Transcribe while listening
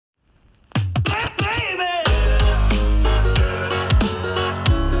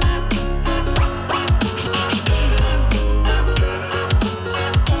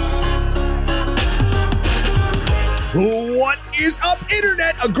is up,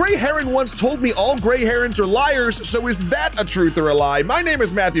 Internet? A gray heron once told me all gray herons are liars, so is that a truth or a lie? My name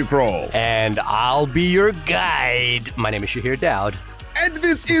is Matthew Kroll. And I'll be your guide. My name is Shahir Dowd. And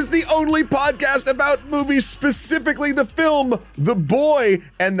this is the only podcast about movies, specifically the film The Boy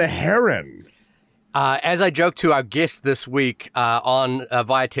and the Heron. As I joked to our guest this week on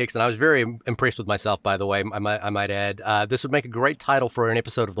via text, and I was very impressed with myself, by the way, I might add, this would make a great title for an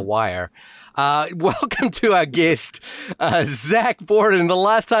episode of The Wire. Welcome to our guest, Zach Borden. The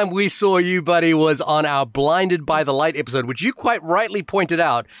last time we saw you, buddy, was on our Blinded by the Light episode, which you quite rightly pointed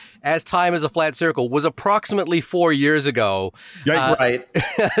out, as time is a flat circle, was approximately 4 years ago. Right.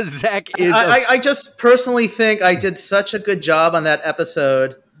 Zach is... I just personally think I did such a good job on that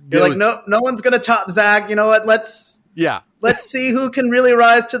episode. You're like, no one's going to top Zach. You know what? Let's see who can really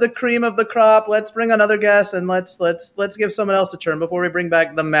rise to the cream of the crop. Let's bring another guest and let's give someone else a turn before we bring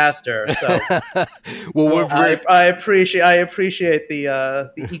back the master. So, I appreciate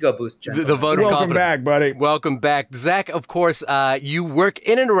the ego boost. The vote of Welcome confidence. back, buddy. Welcome back, Zach. Of course, you work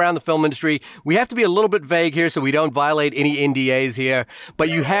in and around the film industry. We have to be a little bit vague here so we don't violate any NDAs here. But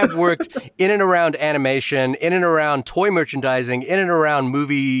you have worked in and around animation, in and around toy merchandising, in and around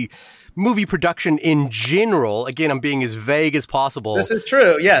movie production in general. Again, I'm being as vague as possible. This is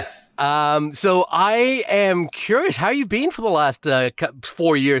true, yes. So I am curious how you've been for the last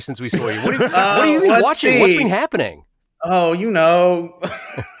 4 years since we saw you. What have you been watching? What's been happening? Oh,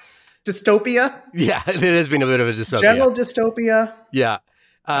 dystopia. Yeah, there has been a bit of a dystopia. General dystopia. Yeah.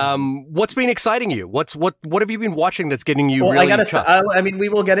 What's been exciting you? What have you been watching that's getting you really I gotta say, I mean, we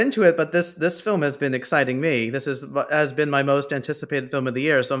will get into it, but this film has been exciting me. This has been my most anticipated film of the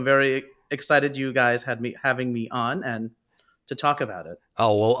year, so I'm very excited you guys having me on and to talk about it.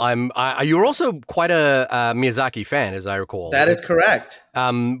 Oh, well, you're also quite a Miyazaki fan, as I recall. That is correct.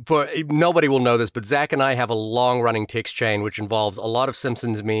 For nobody will know this, but Zach and I have a long-running text chain which involves a lot of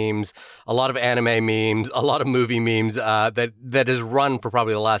Simpsons memes, a lot of anime memes, a lot of movie memes that has run for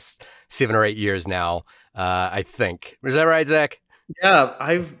probably the last 7 or 8 years now, I think. Is that right, Zach? Yeah,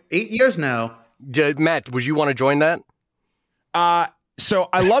 I've 8 years now. Matt, would you want to join that? So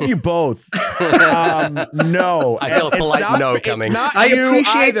I love you both. No. I feel a polite no coming. I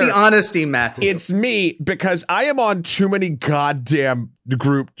appreciate the honesty, Matthew. It's me because I am on too many goddamn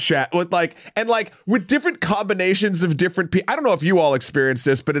group chat with with different combinations of different people. I don't know if you all experience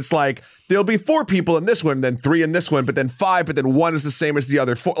this, but it's like there'll be 4 people in this one, then 3 in this one, but then 5, but then 1 is the same as the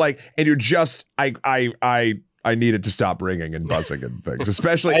other 4. And you're just I needed to stop ringing and buzzing and things.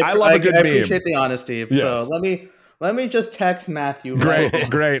 Especially I love a good meme. I appreciate the honesty. Yes. So let me just text Matthew. Great.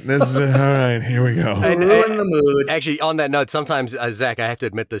 This is all right. Here we go. Ruin the mood. Actually, on that note, sometimes, Zach, I have to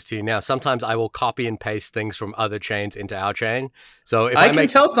admit this to you now. Sometimes I will copy and paste things from other chains into our chain. So if I can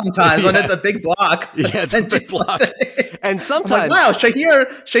tell sometimes when it's a big block. Yeah, it's a big block. And sometimes, wow,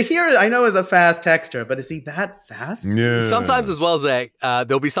 Shahir, I know is a fast texter, but is he that fast? Yeah. Sometimes as well, Zach,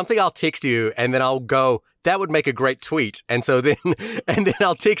 there'll be something I'll text you, and then I'll go, that would make a great tweet. And then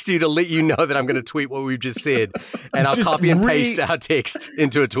I'll text you to let you know that I'm going to tweet what we've just said. And I'll copy and paste our text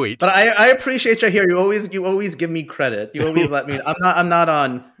into a tweet. But I appreciate Shahir. You always give me credit. You always let me. I'm not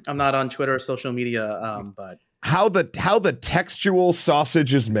on Twitter or social media. But how the textual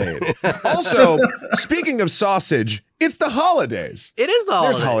sausage is made. Also, speaking of sausage, it's the holidays. It is the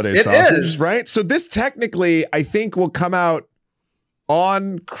holidays. There's holiday sausage, right? So this technically, I think, will come out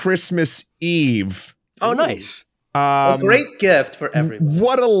on Christmas Eve. Oh, nice. A great gift for everyone.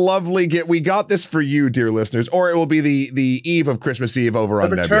 What a lovely gift. We got this for you, dear listeners, or it will be the eve of Christmas Eve over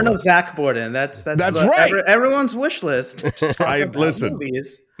on Nebula. The return of Zach Borden. That's right. Everyone's wish list. Listen.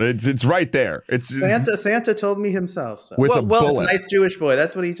 Movies. It's right there. Santa told me himself. So. With a bullet. Nice Jewish boy.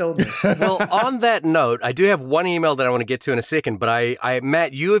 That's what he told me. Well, on that note, I do have one email that I want to get to in a second, but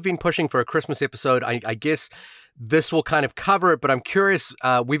Matt, you have been pushing for a Christmas episode. I guess this will kind of cover it, but I'm curious.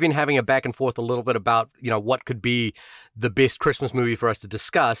 We've been having a back and forth a little bit about, what could be the best Christmas movie for us to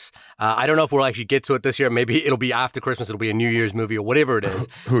discuss. I don't know if we'll actually get to it this year. Maybe it'll be after Christmas. It'll be a New Year's movie or whatever it is.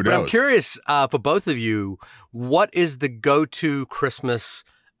 Who knows? But I'm curious for both of you, what is the go-to Christmas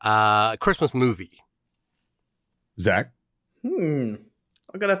movie? Zach? I'm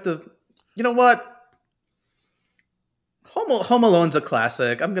gonna have to. You know what? Home Alone's a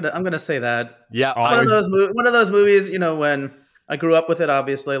classic. I'm gonna say that. Yeah, it's one of those movies. When I grew up with it,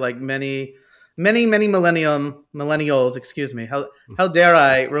 obviously, like many millennials. Excuse me. How dare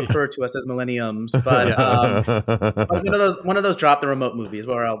I refer to us as millenniums? But one of those drop the remote movies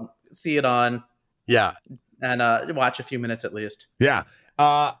where I'll see it on. Yeah, and watch a few minutes at least. Yeah.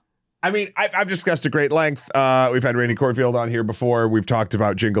 I mean, I've discussed at great length. We've had Randy Corfield on here before. We've talked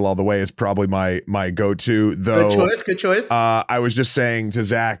about Jingle All the Way is probably my go-to. Though, good choice. I was just saying to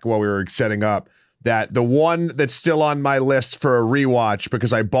Zach while we were setting up that the one that's still on my list for a rewatch,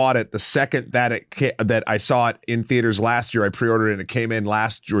 because I bought it the second that that I saw it in theaters last year. I pre-ordered it and it came in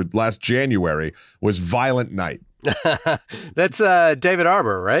last January. Was Violent Night. That's David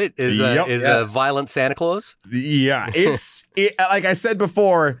Arbor, right? Is a violent Santa Claus? Yeah, it's like I said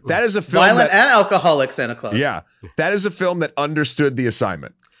before. That is a film violent and alcoholic Santa Claus. Yeah, that is a film that understood the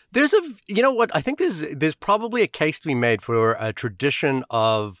assignment. There's you know what? I think there's probably a case to be made for a tradition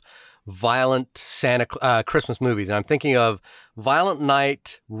of violent Santa Christmas movies, and I'm thinking of Violent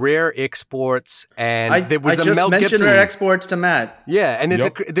Night, Rare Exports, and there was a Mel Gibson. I just mentioned Rare Exports to Matt. Yeah, and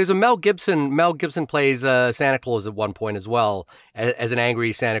there's a Mel Gibson. Mel Gibson plays Santa Claus at one point as well as an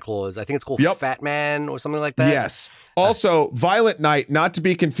angry Santa Claus. I think it's called Fat Man or something like that. Yes. Also, Violent Night, not to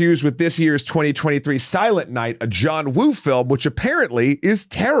be confused with this year's 2023 Silent Night, a John Woo film, which apparently is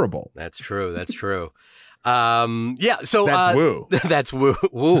terrible. That's true. That's true. So that's woo. That's woo.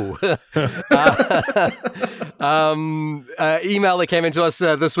 Email that came into us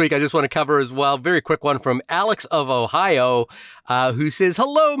this week, I just want to cover as well. Very quick one from Alex of Ohio, who says,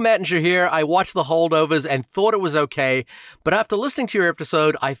 "Hello, Matt and Shahir. I watched The Holdovers and thought it was okay, but after listening to your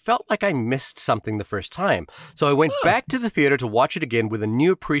episode, I felt like I missed something the first time. So I went back to the theater to watch it again with a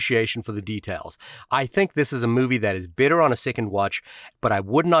new appreciation for the details. I think this is a movie that is better on a second watch, but I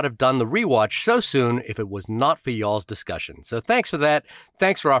would not have done the rewatch so soon if it was not for y'all's discussion. So thanks for that.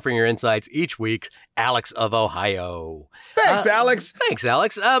 Thanks for offering your insights each week, Alex of Ohio." Thanks, Alex. Thanks,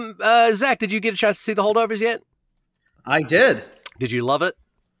 Alex. Zach, did you get a chance to see The Holdovers yet? I did. Did you love it?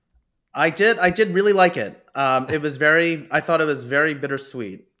 I did really like it. I thought it was very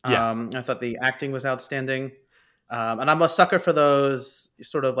bittersweet. Yeah. I thought the acting was outstanding. And I'm a sucker for those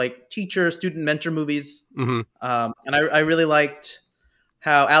sort of like teacher-student mentor movies. Mm-hmm. And I really liked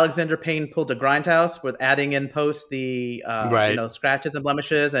how Alexander Payne pulled a Grindhouse with adding in post the scratches and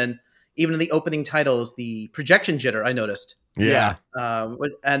blemishes, and even in the opening titles, the projection jitter I noticed. Yeah.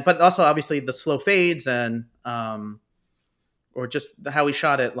 But also obviously the slow fades and or just how he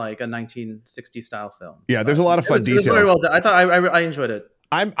shot it like a 1960s style film. Yeah, there's a lot of fun details. It was very well done. I thought I enjoyed it.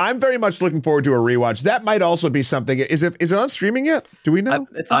 I'm very much looking forward to a rewatch. That might also be something. Is it on streaming yet? Do we know?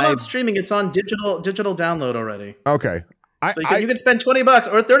 It's not on streaming. It's on digital download already. Okay. So you can spend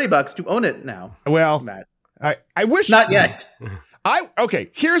 $20 or $30 to own it now. Well, Matt. I wish not yet.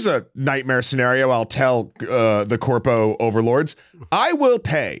 Here's a nightmare scenario. I'll tell the corpo overlords. I will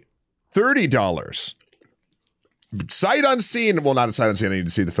pay $30. Sight unseen. Well, not a sight unseen. I need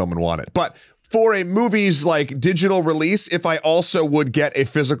to see the film and want it. But for a movie's like digital release, if I also would get a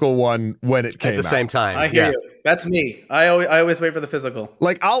physical one when it came out. At the same time. I hear you. That's me. I always wait for the physical.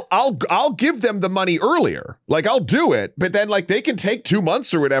 Like I'll give them the money earlier. Like I'll do it, but then like they can take 2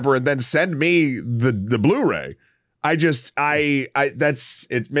 months or whatever and then send me the Blu-ray.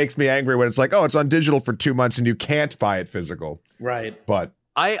 It makes me angry when it's like, oh, it's on digital for 2 months and you can't buy it physical. Right. But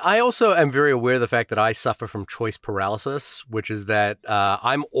I also am very aware of the fact that I suffer from choice paralysis, which is that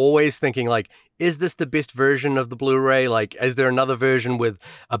I'm always thinking like, is this the best version of the Blu-ray? Like, is there another version with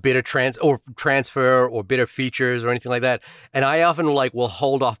a better transfer or better features or anything like that? And I often will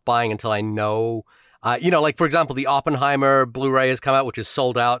hold off buying until I know. Like, for example, the Oppenheimer Blu-ray has come out, which is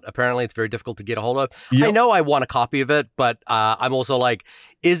sold out. Apparently, it's very difficult to get a hold of. Yep. I know I want a copy of it, but I'm also like,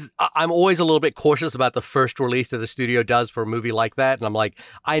 I'm always a little bit cautious about the first release that the studio does for a movie like that. And I'm like,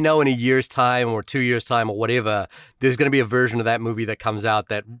 I know in a year's time or 2 years' time or whatever, there's going to be a version of that movie that comes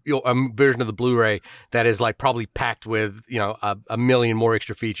out a version of the Blu-ray that is like probably packed with, a million more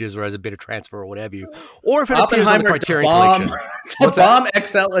extra features or has a bit of transfer or whatever or if it appears on the Criterion Collection. The Bomb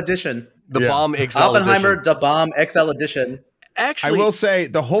XL edition. The Bomb XL Oppenheimer, edition. The Bomb XL edition. Actually, I will say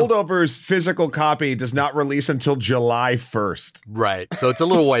the Holdovers physical copy does not release until July 1st. Right. So it's a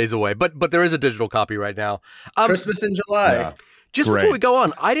little ways away, but there is a digital copy right now. Christmas in July. Yeah. Just Great. Before we go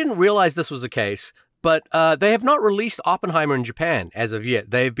on, I didn't realize this was the case, but they have not released Oppenheimer in Japan as of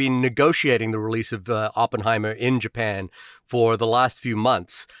yet. They've been negotiating the release of Oppenheimer in Japan for the last few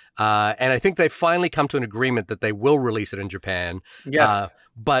months. And I think they've finally come to an agreement that they will release it in Japan. Yes.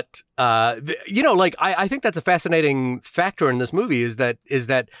 But I think that's a fascinating factor in this movie is that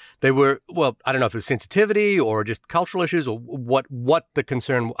they were, well, I don't know if it was sensitivity or just cultural issues or what the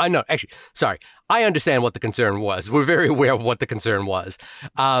concern. I understand what the concern was. We're very aware of what the concern was.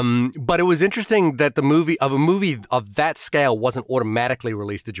 But it was interesting that a movie of that scale wasn't automatically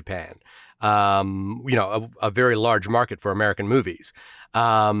released to Japan. a very large market for American movies.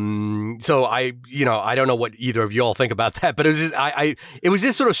 So I don't know what either of you all think about that, but it was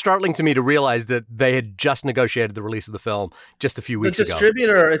just sort of startling to me to realize that they had just negotiated the release of the film just a few weeks ago. The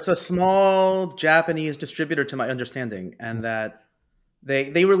distributor, it's a small Japanese distributor to my understanding, and that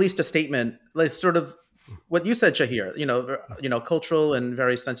they released a statement, like sort of what you said, Shahir, cultural and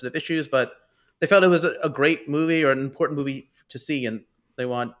very sensitive issues, but they felt it was a great movie or an important movie to see, and they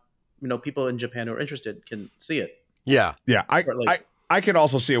want, people in Japan who are interested can see it. Yeah. I can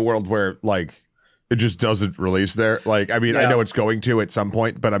also see a world where like it just doesn't release there. Like, I mean, I know it's going to at some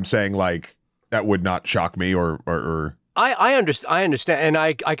point, but I'm saying like that would not shock me or. I understand, and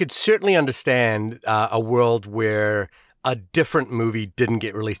I could certainly understand a world where a different movie didn't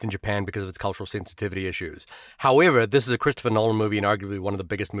get released in Japan because of its cultural sensitivity issues. However, this is a Christopher Nolan movie and arguably one of the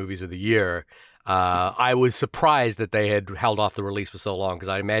biggest movies of the year. I was surprised that they had held off the release for so long, because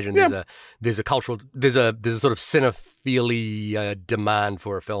I imagine there's a sort of cinephilia demand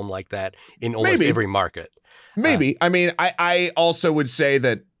for a film like that in almost every market. Maybe. I mean, I also would say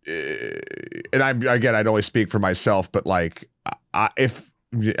that, and I'd only speak for myself, but like, if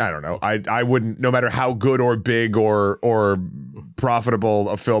I don't know, I wouldn't, no matter how good or big or profitable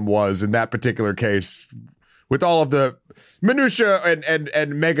a film was in that particular case, with all of the minutia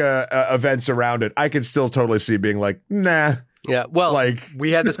and mega events around it, I could still totally see being like, nah. Yeah, well, like,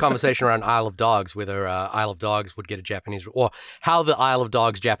 we had this conversation around Isle of Dogs, whether Isle of Dogs would get a Japanese, or how the Isle of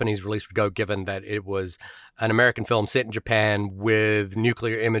Dogs Japanese release would go, given that it was an American film set in Japan with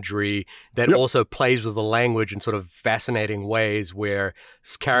nuclear imagery that also plays with the language in sort of fascinating ways, where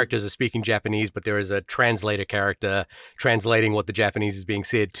characters are speaking Japanese, but there is a translator character translating what the Japanese is being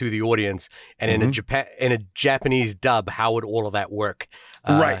said to the audience. And in a Japanese dub, how would all of that work?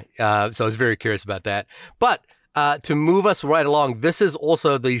 Right. So I was very curious about that. But to move us right along, this is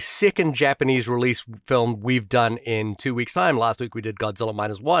also the second Japanese release film we've done in 2 weeks' time. Last week we did Godzilla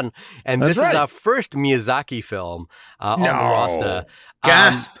 -1, and this is our first Miyazaki film on the roster.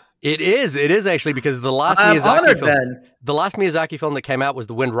 Gasp! It is actually, because the last Miyazaki film that came out was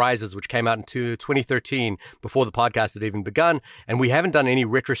The Wind Rises, which came out in 2013, before the podcast had even begun. And we haven't done any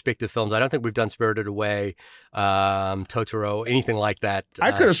retrospective films. I don't think we've done Spirited Away, Totoro, anything like that.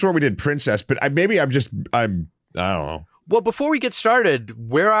 I could have sworn we did Princess, but I don't know. Well, before we get started,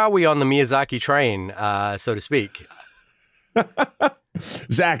 where are we on the Miyazaki train, so to speak?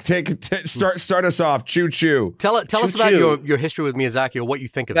 Zach, start us off. Choo choo. Tell us about your history with Miyazaki, or what you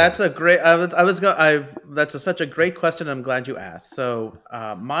think of That's him. a great. That's such a great question. I'm glad you asked. So,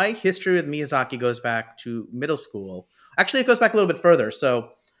 my history with Miyazaki goes back to middle school. Actually, it goes back a little bit further.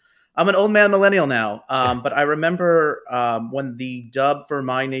 So, I'm an old man millennial now, but I remember when the dub for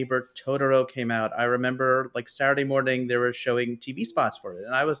My Neighbor Totoro came out. I remember like Saturday morning they were showing TV spots for it,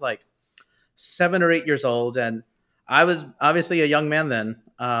 and I was like 7 or 8 years old, and I was obviously a young man then,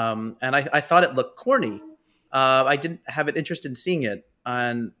 and I thought it looked corny. I didn't have an interest in seeing it,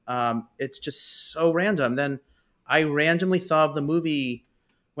 and it's just so random. Then I randomly thought of the movie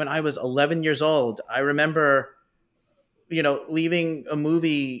when I was 11 years old. I remember, leaving a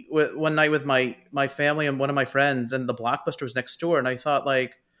movie one night with my family and one of my friends, and the Blockbuster was next door, and I thought,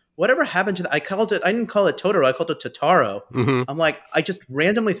 like, whatever happened to that? I didn't call it Totoro, I called it Totaro. Mm-hmm. I'm like, I just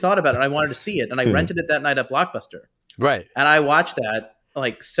randomly thought about it, and I wanted to see it, and I rented it that night at Blockbuster. Right. And I watched that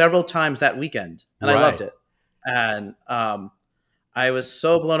like several times that weekend, and I loved it. And I was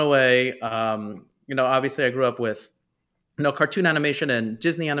so blown away. Obviously I grew up with cartoon animation and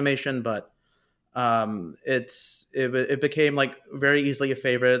Disney animation, but it became like very easily a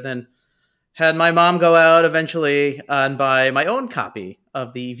favorite. Then had my mom go out eventually and buy my own copy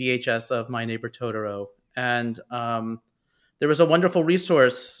of the VHS of My Neighbor Totoro. And there was a wonderful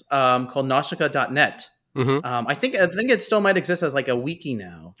resource called Nausicaa.net. Mm-hmm. I think it still might exist as like a wiki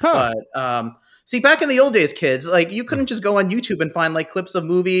now. Huh. But see, back in the old days, kids, like you couldn't just go on YouTube and find like clips of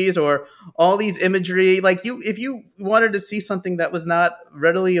movies or all these imagery. Like if you wanted to see something that was not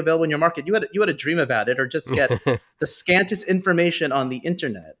readily available in your market, you had to dream about it or just get the scantest information on the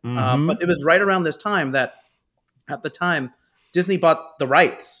internet. Mm-hmm. But it was right around this time that, at the time, Disney bought the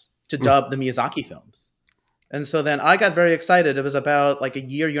rights to dub the Miyazaki films, and so then I got very excited. It was about like a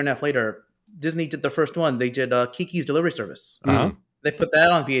year and a half later. Disney did the first one. They did Kiki's Delivery Service. Uh-huh. They put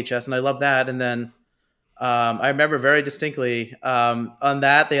that on VHS, and I love that. And then I remember very distinctly on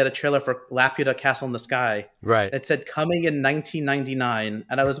that they had a trailer for Laputa Castle in the Sky. Right. It said coming in 1999,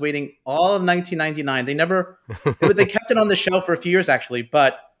 and I was waiting all of 1999. They kept it on the shelf for a few years actually,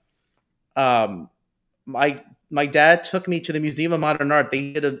 but my dad took me to the Museum of Modern Art.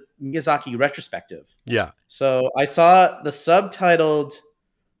 They did a Miyazaki retrospective. Yeah. So I saw the subtitled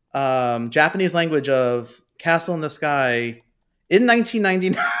Japanese language of Castle in the Sky in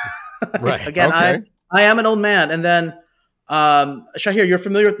 1999. Right. Again, Okay. I am an old man. And then Shahir, you're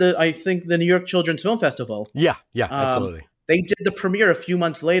familiar with the New York Children's Film Festival. Yeah, absolutely. They did the premiere a few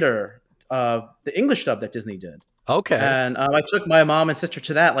months later, the English dub that Disney did. Okay. And I took my mom and sister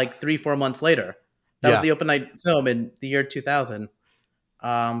to that like 3-4 months later. That was the open night film in the year 2000.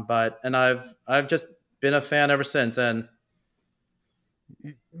 And I've just been a fan ever since. And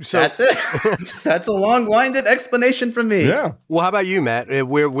so that's it. That's a long-winded explanation from me. Yeah. Well, how about you, Matt?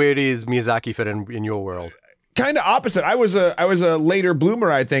 Where does Miyazaki fit in your world? Kind of opposite. I was a later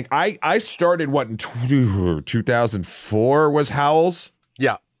bloomer, I think. I started in 2004 was Howl's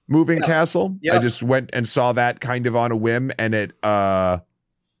Moving Castle. Yeah. I just went and saw that kind of on a whim, and it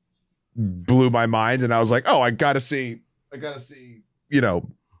blew my mind, and I was like, "Oh, I gotta see,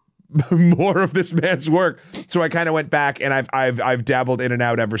 more of this man's work." So I kind of went back, and I've dabbled in and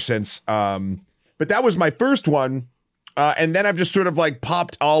out ever since. But that was my first one. And then I've just sort of like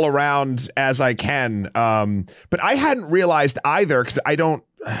popped all around as I can. But I hadn't realized either, because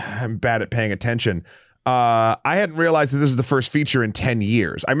I'm bad at paying attention. I hadn't realized that this is the first feature in 10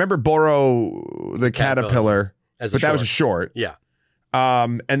 years. I remember Boro the Caterpillar, but that was a short. Yeah.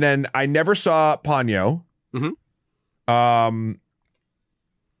 And then I never saw Ponyo. Mm-hmm.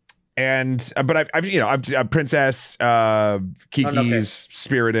 But I've Princess, Kiki's,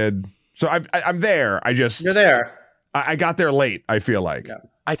 Spirited. So I'm there. You're there. I got there late, I feel like. Yeah.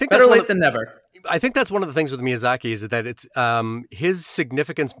 I think better late than never. I think that's one of the things with Miyazaki is that it's his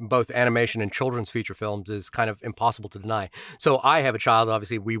significance in both animation and children's feature films is kind of impossible to deny. So I have a child.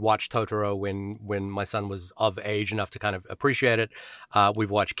 Obviously, we watched Totoro when my son was of age enough to kind of appreciate it.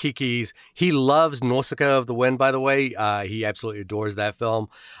 We've watched Kiki's. He loves Nausicaa of the Wind, by the way. He absolutely adores that film.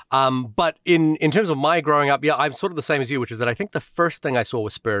 But in terms of my growing up, I'm sort of the same as you, which is that I think the first thing I saw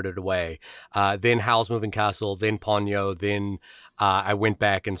was Spirited Away, then Howl's Moving Castle, then Ponyo, then I went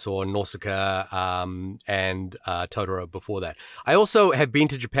back and saw Nausicaa and Totoro before that. I also have been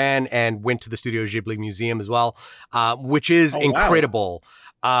to Japan and went to the Studio Ghibli Museum as well, which is incredible.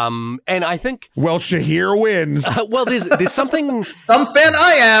 Wow. And I think... Well, Shahir wins. Well, there's something... Some fan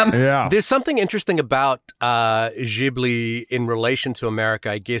I am. Yeah. There's something interesting about Ghibli in relation to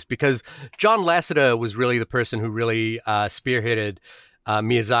America, I guess, because John Lasseter was really the person who really spearheaded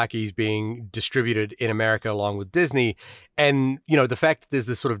Miyazaki's being distributed in America along with Disney. And, the fact that there's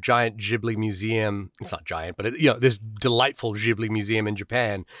this sort of giant Ghibli museum, it's not giant, but, this delightful Ghibli museum in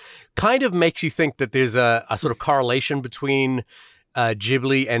Japan kind of makes you think that there's a sort of correlation between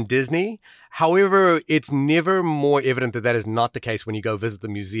Ghibli and Disney. However, it's never more evident that is not the case when you go visit the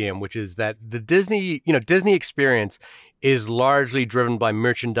museum, which is that the Disney experience is largely driven by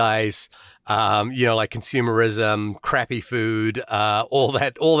merchandise, like consumerism, crappy food, all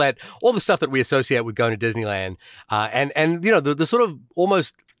the stuff that we associate with going to Disneyland, and the sort of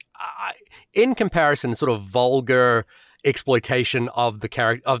almost, in comparison, sort of vulgar exploitation of the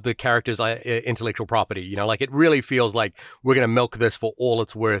character's intellectual property. Like it really feels like we're going to milk this for all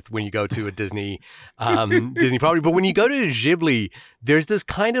it's worth when you go to a Disney Disney property. But when you go to Ghibli, there's this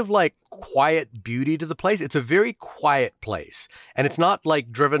kind of like quiet beauty to the place. It's a very quiet place, and it's not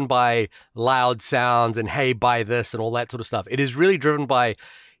like driven by loud sounds and hey, buy this and all that sort of stuff. It is really driven by,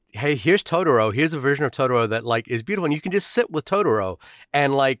 hey, here's Totoro. Here's a version of Totoro that like is beautiful, and you can just sit with Totoro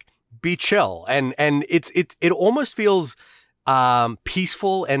and like be chill, and it almost feels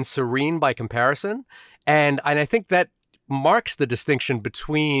peaceful and serene by comparison, and I think that marks the distinction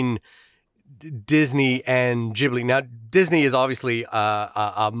between Disney and Ghibli. Now, Disney is obviously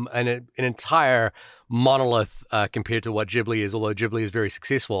an entire monolith compared to what Ghibli is, although Ghibli is very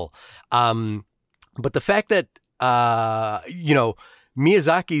successful. But the fact that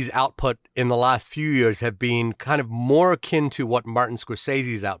Miyazaki's output in the last few years have been kind of more akin to what Martin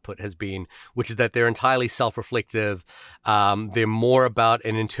Scorsese's output has been, which is that they're entirely self-reflective. They're more about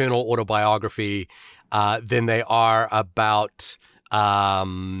an internal autobiography than they are about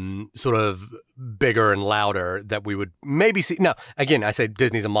sort of bigger and louder that we would maybe see. Now, again, I say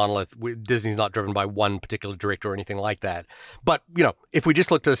Disney's a monolith. Disney's not driven by one particular director or anything like that. But, if we just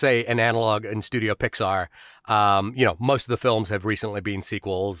look to, say, an analog in Studio Pixar, most of the films have recently been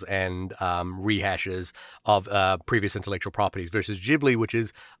sequels and rehashes of previous intellectual properties versus Ghibli, which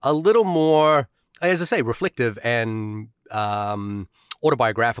is a little more, as I say, reflective and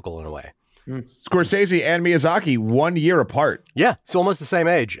autobiographical in a way. Scorsese and Miyazaki 1 year apart. Yeah, it's almost the same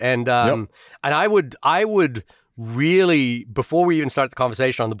age, and I would really, before we even start the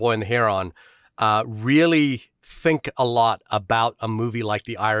conversation on The Boy and the Heron, really think a lot about a movie like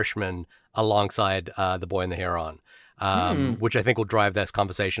The Irishman alongside The Boy and the Heron. which I think will drive this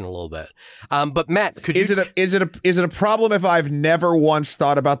conversation a little bit. But Matt, could you... Is it a problem if I've never once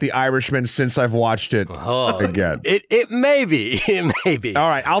thought about The Irishman since I've watched it again? It may be. It may be. All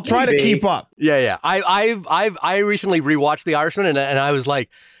right, I'll try to keep up. Yeah. I recently rewatched The Irishman, and I was like,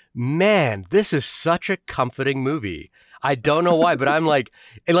 man, this is such a comforting movie. I don't know why, but I'm like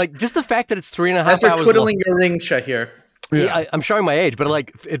just the fact that it's 3.5 hours. You're twiddling your ring, Shahir. Yeah, I'm showing my age, but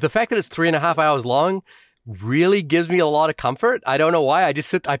like the fact that it's 3.5 hours long really gives me a lot of comfort. I don't know why. I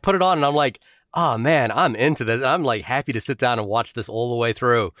put it on, and I'm like, oh man, I'm into this. I'm like happy to sit down and watch this all the way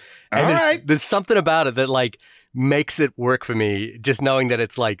through. And there's something about it that like makes it work for me. Just knowing that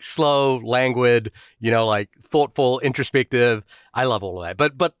it's like slow, languid, like thoughtful, introspective. I love all of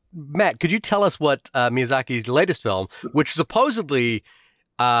that. But Matt, could you tell us what Miyazaki's latest film, which supposedly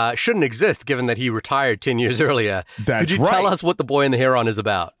shouldn't exist given that he retired 10 years earlier. Could you tell us what The Boy and the Heron is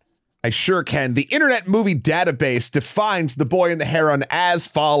about? I sure can. The Internet Movie Database defines The Boy and the Heron as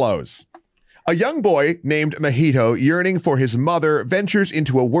follows. A young boy named Mojito, yearning for his mother, ventures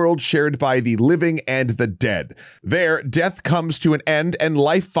into a world shared by the living and the dead. There, death comes to an end and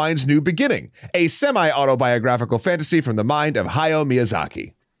life finds new beginning. A semi-autobiographical fantasy from the mind of Hayao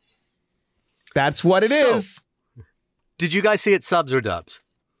Miyazaki. That's what it is. Did you guys see it subs or dubs?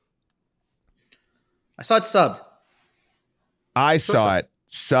 I saw it subbed. I saw it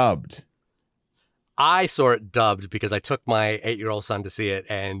subbed. I saw it dubbed because I took my 8-year-old son to see it,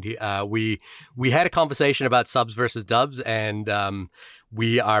 and we had a conversation about subs versus dubs, and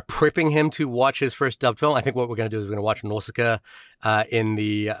we are prepping him to watch his first dubbed film. I think what we're going to do is we're going to watch Nausicaa in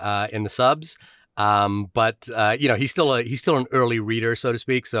the subs. But he's still an early reader, so to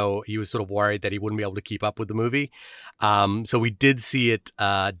speak. So he was sort of worried that he wouldn't be able to keep up with the movie. So we did see it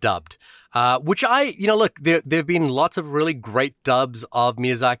dubbed, which look, there've been lots of really great dubs of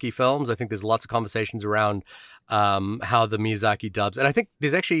Miyazaki films. I think there's lots of conversations around how the Miyazaki dubs, and I think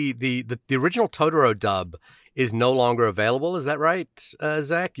there's actually the original Totoro dub is no longer available. Is that right,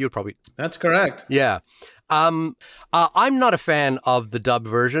 Zach? You'd probably... That's correct. Yeah. I'm not a fan of the dub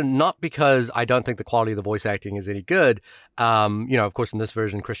version, not because I don't think the quality of the voice acting is any good. Of course, in this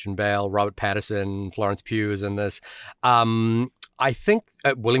version, Christian Bale, Robert Pattinson, Florence Pugh is in this. I think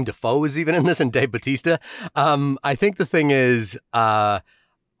William Dafoe is even in this, and Dave Bautista. I think the thing is,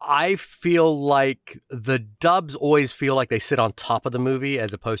 I feel like the dubs always feel like they sit on top of the movie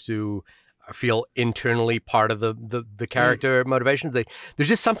as opposed to feel internally part of the character motivations. There's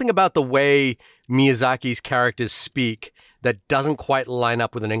just something about the way Miyazaki's characters speak that doesn't quite line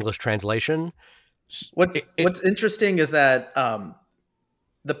up with an English translation. What's interesting is that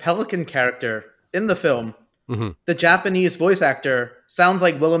the pelican character in the film, the Japanese voice actor, sounds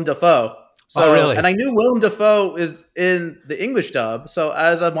like Willem Dafoe. So, really? And I knew Willem Dafoe is in the English dub. So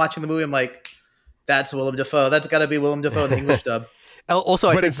as I'm watching the movie, I'm like, that's Willem Dafoe. That's got to be Willem Dafoe in the English dub.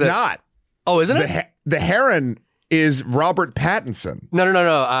 Also, but it's not. Oh, isn't it? The Heron is Robert Pattinson.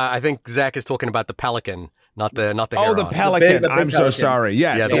 No. I think Zach is talking about the pelican, not the Heron. Oh, the pelican. I'm so sorry.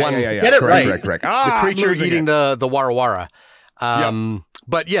 Yes. Yeah, the one. Yeah. Get it correct. The creature eating the wara wara.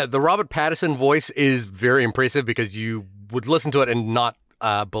 But yeah, the Robert Pattinson voice is very impressive because you would listen to it and not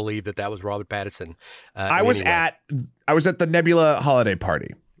believe that was Robert Pattinson. I was at the Nebula holiday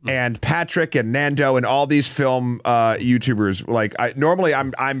party. And Patrick and Nando and all these film YouTubers, like normally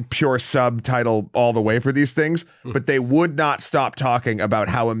I'm pure subtitle all the way for these things, but they would not stop talking about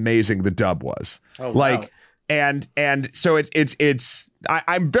how amazing the dub was. Oh, wow. And so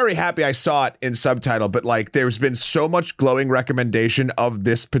I'm very happy I saw it in subtitle, but like there's been so much glowing recommendation of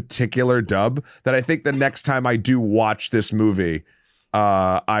this particular dub that I think the next time I do watch this movie,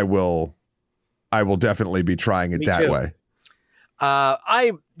 I will definitely be trying it that way.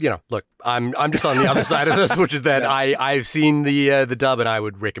 Look, I'm just on the other side of this, which is that I've seen the dub and I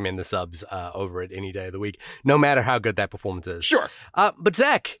would recommend the subs over it any day of the week, no matter how good that performance is. Sure. But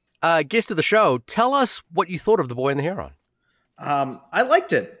Zach, guest of the show, tell us what you thought of The Boy and the Heron. I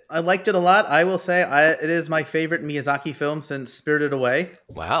liked it. I liked it a lot. I will say it is my favorite Miyazaki film since Spirited Away.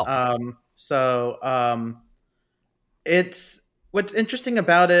 Wow. It's what's interesting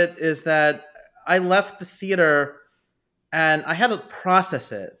about it is that I left the theater and I had to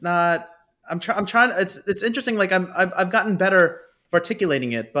process it. I'm trying. It's interesting. Like I've gotten better of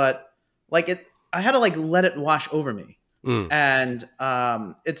articulating it, but I had to let it wash over me. And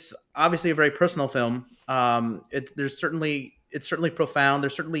it's obviously a very personal film. It's certainly profound.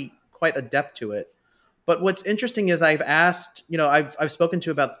 There's certainly quite a depth to it. But what's interesting is I've asked, I've spoken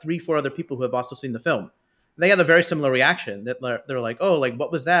to about 3-4 other people who have also seen the film. They had a very similar reaction. That they're like, oh,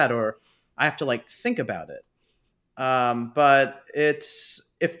 what was that? Or I have to think about it. But it's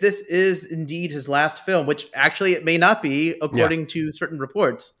if this is indeed his last film, which actually it may not be, according to certain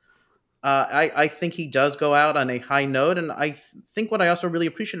reports, I think he does go out on a high note. And I think what I also really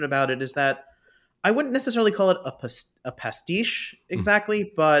appreciated about it is that I wouldn't necessarily call it a pastiche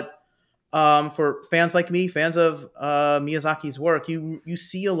exactly, but for fans like me, fans of Miyazaki's work, you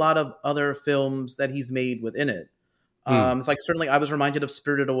see a lot of other films that he's made within it. It's like, certainly I was reminded of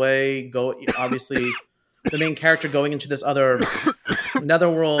Spirited Away. Obviously, the main character going into this other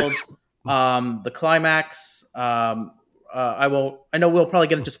netherworld, the climax. I know we'll probably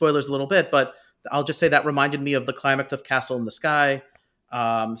get into spoilers a little bit, but I'll just say that reminded me of the climax of Castle in the Sky.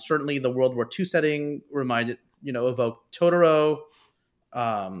 Certainly, the World War II setting evoked Totoro.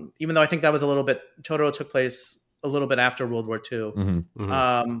 Even though I think that was Totoro took place a little bit after World War II. Mm-hmm.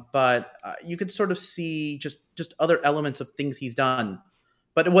 Mm-hmm. But you could sort of see just other elements of things he's done.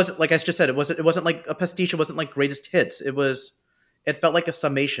 But it wasn't, like I just said, it wasn't like a pastiche. It wasn't like greatest hits. It felt like a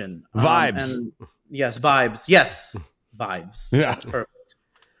summation. Vibes. Yes, vibes. Yes, vibes. Yeah. That's perfect.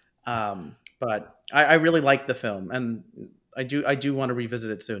 But I really like the film, and I do want to revisit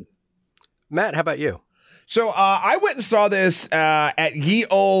it soon. Matt, how about you? So I went and saw this at ye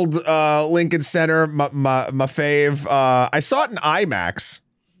old Lincoln Center, my fave. I saw it in IMAX,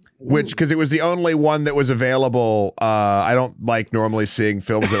 because it was the only one that was available. I don't like normally seeing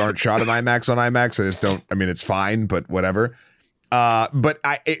films that aren't shot in IMAX on IMAX. I just don't. I mean, it's fine, but whatever. But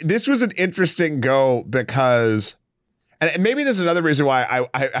this was an interesting go because, and maybe this is another reason why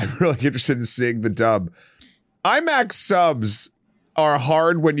I'm really interested in seeing the dub. IMAX subs are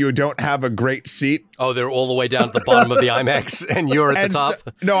hard when you don't have a great seat. Oh, they're all the way down at the bottom of the IMAX, and you're at the top.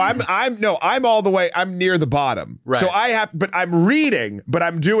 I'm all the way. I'm near the bottom. Right. So I'm reading, but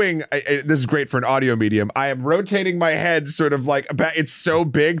I'm doing. This is great for an audio medium. I am rotating my head, sort of like it's so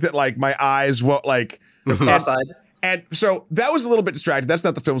big that like my eyes won't like. Cross-eyed. And so that was a little bit distracting. That's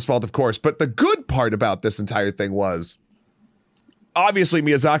not the film's fault, of course. But the good part about this entire thing was, obviously,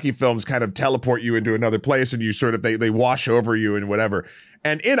 Miyazaki films kind of teleport you into another place, and you sort of they wash over you and whatever.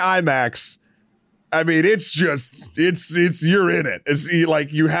 And in IMAX, I mean, it's you're in it. It's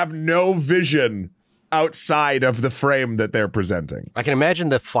like you have no vision outside of the frame that they're presenting. I can imagine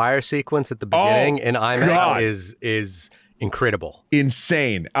the fire sequence at the beginning in IMAX is incredible,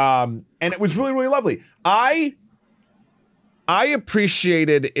 insane. And it was really, really lovely. I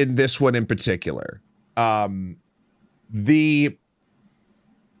appreciated in this one in particular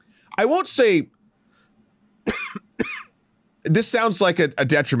I won't say this sounds like a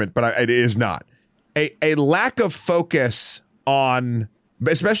detriment, but it is not. A lack of focus on,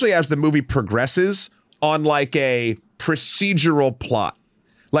 especially as the movie progresses, on like a procedural plot.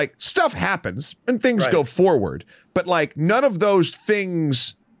 Like, stuff happens and things go forward, but like none of those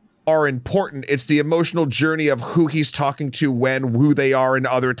things are important. It's the emotional journey of who he's talking to, who they are in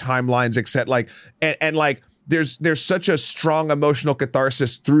other timelines, except like, and like, there's such a strong emotional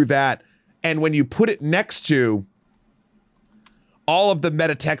catharsis through that. And when you put it next to all of the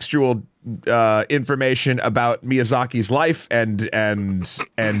metatextual information about Miyazaki's life and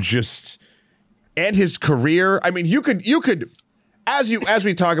his career, I mean, you could as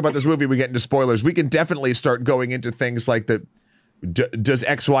we talk about this movie, we get into spoilers. We can definitely start going into things like does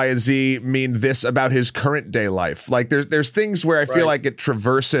X, Y, and Z mean this about his current day life? Like there's things where I feel like it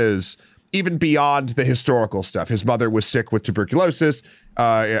traverses even beyond the historical stuff. His mother was sick with tuberculosis,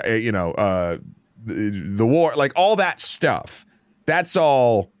 the war, like all that stuff. That's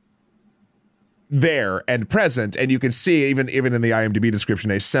all there and present, and you can see even in the IMDb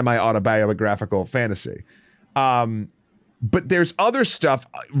description a semi-autobiographical fantasy. But there's other stuff,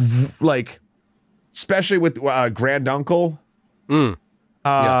 like especially with Granduncle,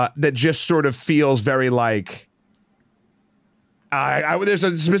 that just sort of feels very like. There's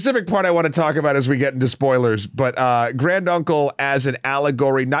a specific part I want to talk about as we get into spoilers, but Granduncle as an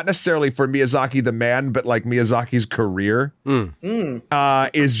allegory, not necessarily for Miyazaki the man, but like Miyazaki's career,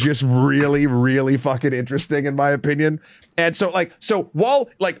 is just really, really fucking interesting in my opinion. And so while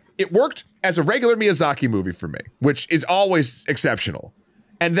like it worked as a regular Miyazaki movie for me, which is always exceptional,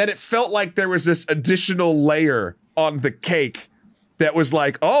 and then it felt like there was this additional layer on the cake that was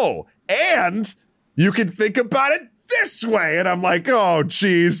like, oh, and you can think about it this way, and I'm like, oh,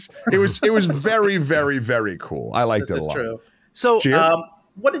 geez. It was very, very, very cool. I liked it a lot. True. So,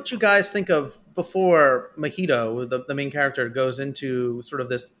 what did you guys think of before Mahito, the main character, goes into sort of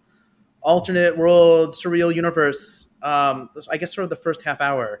this alternate world, surreal universe? I guess sort of the first half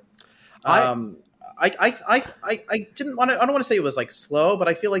hour. I don't want to say it was like slow, but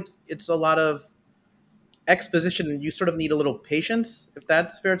I feel like it's a lot of exposition, and you sort of need a little patience, if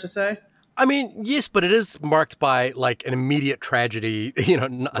that's fair to say. I mean, yes, but it is marked by like an immediate tragedy,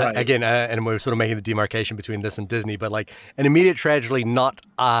 right. Again, and we're sort of making the demarcation between this and Disney, but like an immediate tragedy, not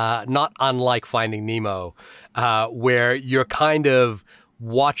unlike Finding Nemo, where you're kind of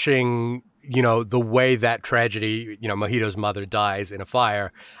watching, the way that tragedy, Mojito's mother dies in a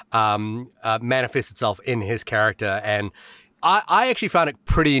fire, manifests itself in his character. And I actually found it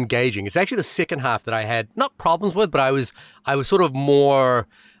pretty engaging. It's actually the second half that I had not problems with, but I was sort of more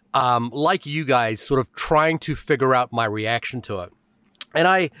like you guys, sort of trying to figure out my reaction to it. And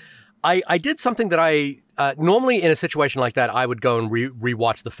I did something that I normally in a situation like that, I would go and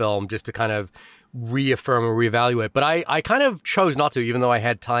rewatch the film just to kind of reaffirm or reevaluate. But I kind of chose not to, even though I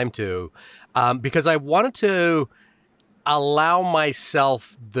had time to, because I wanted to allow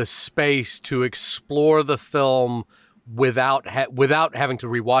myself the space to explore the film without having to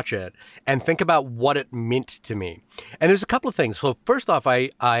rewatch it and think about what it meant to me. And there's a couple of things. So first off,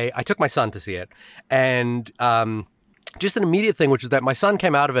 I took my son to see it, and just an immediate thing, which is that my son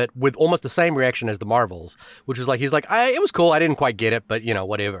came out of it with almost the same reaction as the Marvels, which was like, he's like, it was cool. I didn't quite get it, but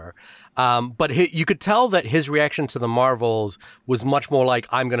whatever. But you could tell that his reaction to the Marvels was much more like,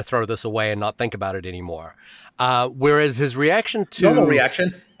 I'm going to throw this away and not think about it anymore. Whereas his reaction to... Normal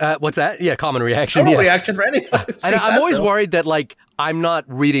reaction. What's that? Yeah, common reaction. Normal reaction for anyone. And I'm always worried that like I'm not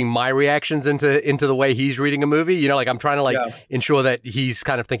reading my reactions into the way he's reading a movie. Like I'm trying to ensure that he's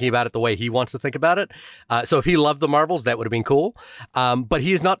kind of thinking about it the way he wants to think about it. So if he loved the Marvels, that would have been cool. But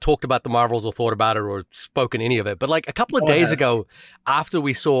he has not talked about the Marvels or thought about it or spoken any of it. But like a couple of days ago, after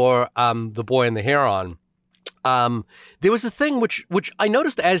we saw The Boy and the Heron, there was a thing which I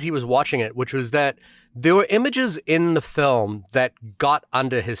noticed as he was watching it, which was that there were images in the film that got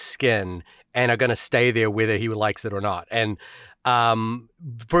under his skin and are going to stay there whether he likes it or not. And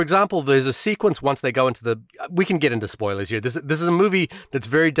for example, there's a sequence once they go into we can get into spoilers here. This is a movie that's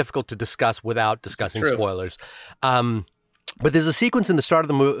very difficult to discuss without discussing spoilers. But there's a sequence in the start of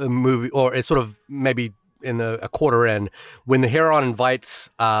the movie, or it's sort of maybe in a quarter in, when the Heron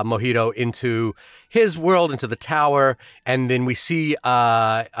invites Mojito into his world, into the tower, and then we see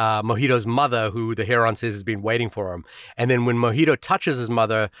Mojito's mother, who the Heron says has been waiting for him. And then when Mojito touches his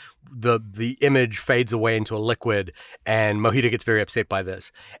mother, the image fades away into a liquid, and Mojito gets very upset by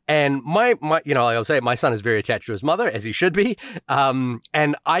this. And my like I'll say, my son is very attached to his mother, as he should be.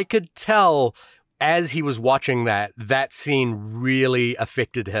 And I could tell as he was watching that scene really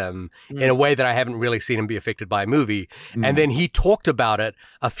affected him in a way that I haven't really seen him be affected by a movie. And then he talked about it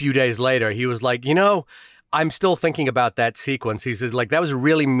a few days later. He was like, I'm still thinking about that sequence. He says, like, that was a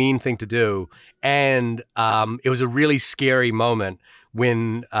really mean thing to do. And it was a really scary moment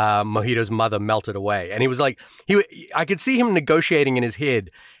when Mojito's mother melted away. And he was like, I could see him negotiating in his head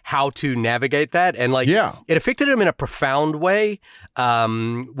how to navigate that. And like, it affected him in a profound way,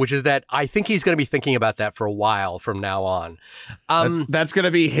 which is that I think he's going to be thinking about that for a while from now on. That's going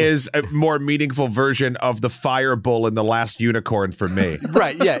to be his more meaningful version of the fire bull in The Last Unicorn for me.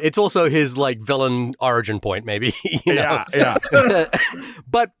 Right. Yeah. It's also his like villain origin point, maybe. Yeah.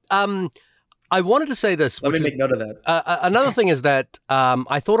 But, I wanted to say this. Let me make note of that. Another thing is that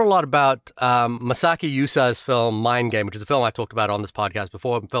I thought a lot about Masaki Yusa's film Mind Game, which is a film I talked about on this podcast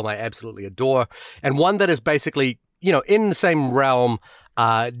before, a film I absolutely adore, and one that is basically, in the same realm,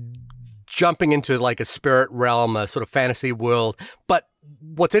 jumping into like a spirit realm, a sort of fantasy world. But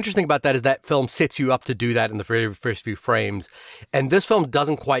what's interesting about that is that film sets you up to do that in the very first few frames. And this film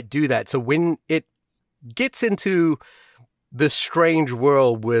doesn't quite do that. So when it gets into this strange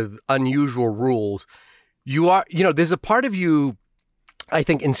world with unusual rules, there's a part of you, I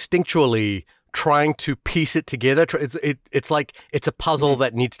think, instinctually trying to piece it together. It's like it's a puzzle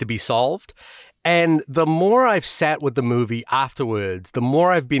that needs to be solved. And the more I've sat with the movie afterwards, the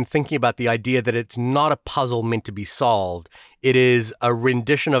more I've been thinking about the idea that it's not a puzzle meant to be solved. It is a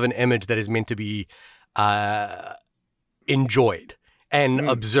rendition of an image that is meant to be enjoyed and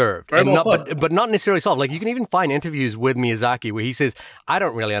observed, but not necessarily solved. Like you can even find interviews with Miyazaki where he says, I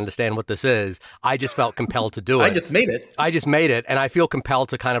don't really understand what this is. I just felt compelled to do it. I just made it. And I feel compelled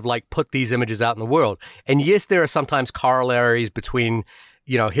to kind of like put these images out in the world. And yes, there are sometimes corollaries between,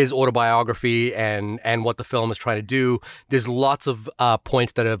 his autobiography and what the film is trying to do. There's lots of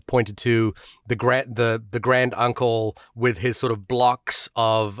points that have pointed to the grand uncle with his sort of blocks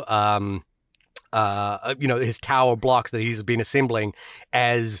of, his tower blocks that he's been assembling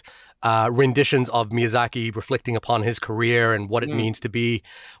as renditions of Miyazaki reflecting upon his career and what it means to be.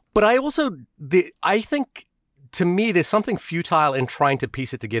 But I think, to me, there's something futile in trying to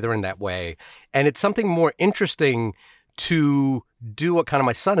piece it together in that way. And it's something more interesting to do what kind of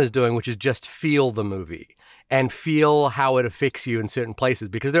my son is doing, which is just feel the movie and feel how it affects you in certain places.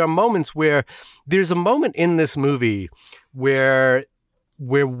 Because there are moments where there's a moment in this movie where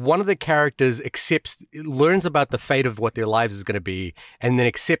one of the characters learns about the fate of what their lives is going to be, and then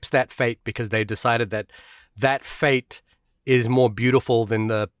accepts that fate because they decided that fate is more beautiful than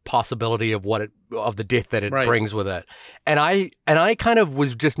the possibility of the death that it brings with it. And I kind of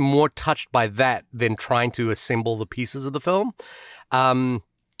was just more touched by that than trying to assemble the pieces of the film.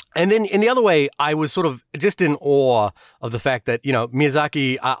 And then in the other way, I was sort of just in awe of the fact that,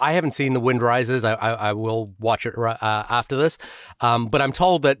 Miyazaki, I haven't seen The Wind Rises. I will watch it after this. But I'm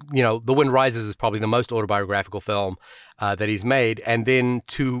told that, The Wind Rises is probably the most autobiographical film that he's made. And then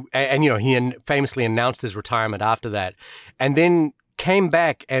he famously announced his retirement after that. And then came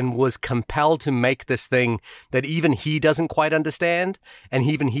back and was compelled to make this thing that even he doesn't quite understand. And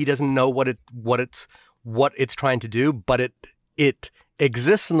even he doesn't know what it's trying to do, but it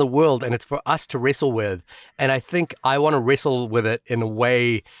exists in the world, and it's for us to wrestle with. And I think I want to wrestle with it in a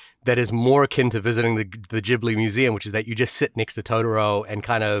way that is more akin to visiting the Ghibli Museum, which is that you just sit next to Totoro and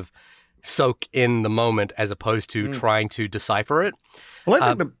kind of soak in the moment as opposed to trying to decipher it. Well,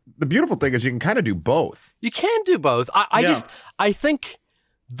 I think the beautiful thing is you can kind of do both. You can do both. I think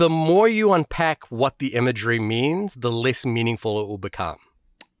the more you unpack what the imagery means, the less meaningful it will become.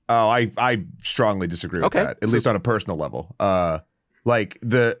 Oh, I strongly disagree with that, at least on a personal level.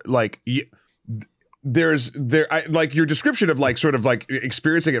 There's your description of sort of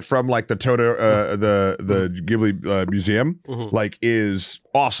experiencing it from the Totoro, the Ghibli Museum, is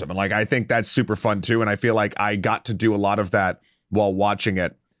awesome. And I think that's super fun too. And I feel like I got to do a lot of that while watching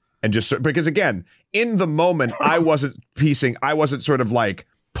it, and just because again, in the moment, I wasn't sort of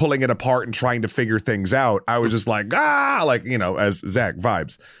pulling it apart and trying to figure things out. I was just as Zach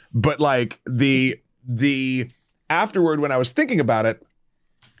vibes. But the afterward, when I was thinking about it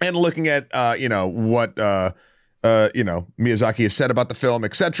and looking at what Miyazaki has said about the film,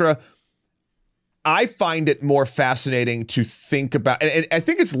 etc., I find it more fascinating to think about, and I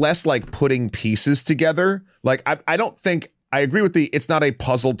think it's less putting pieces together. I don't think I agree with it's not a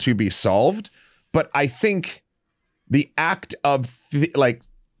puzzle to be solved, but I think the act of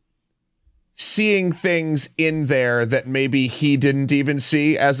seeing things in there that maybe he didn't even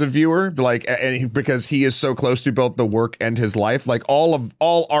see as a viewer, because he is so close to both the work and his life.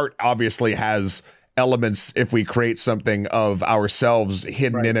 All art obviously has elements, if we create something, of ourselves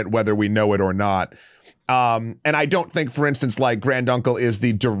hidden in it, whether we know it or not. And I don't think, for instance, Granduncle is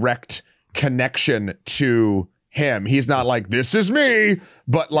the direct connection to him. He's not this is me,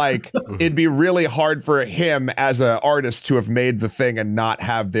 but it'd be really hard for him as an artist to have made the thing and not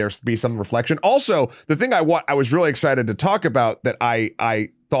have there be some reflection. Also, the thing I was really excited to talk about that I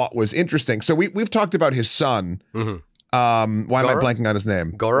thought was interesting. So we've talked about his son. Mm-hmm. Why am I blanking on his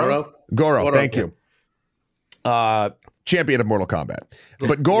name? Goro. Thank you. Champion of Mortal Kombat.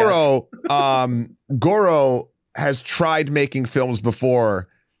 But Goro, Goro has tried making films before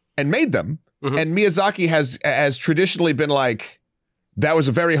and made them. Mm-hmm. And Miyazaki has traditionally been that was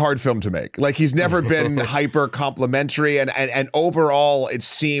a very hard film to make. He's never been hyper complimentary. And overall, it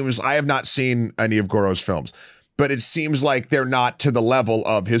seems, I have not seen any of Goro's films, but it seems like they're not to the level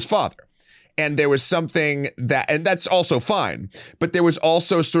of his father. And there was something and that's also fine. But there was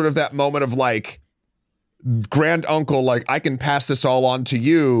also sort of that moment of Granduncle, I can pass this all on to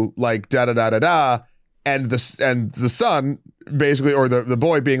you, da da da da da. And the son basically, or the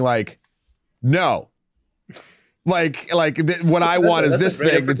boy being no, what I want is this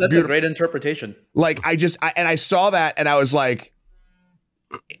thing. That's a great interpretation. I saw that and I was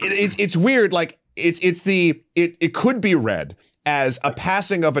it's weird. It could be read as a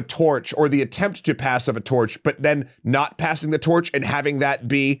passing of a torch or the attempt to pass of a torch, but then not passing the torch and having that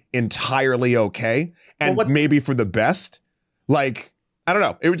be entirely okay and maybe for the best. I don't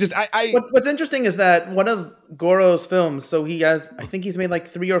know. It was just What's interesting is that one of Goro's films. So he has, I think he's made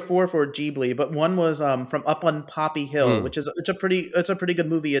 3 or 4 for Ghibli, but one was from Up on Poppy Hill, which is it's a pretty good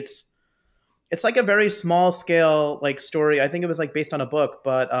movie. It's a very small scale story. I think it was based on a book,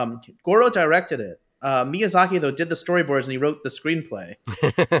 but Goro directed it. Miyazaki though did the storyboards and he wrote the screenplay.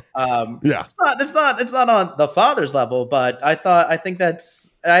 It's not on the father's level, but I think that's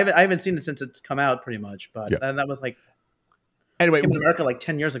I haven't seen it since it's come out pretty much. But and that was anyway, in America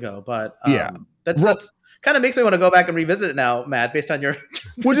 10 years ago, but that's kind of makes me want to go back and revisit it now, Matt, based on your.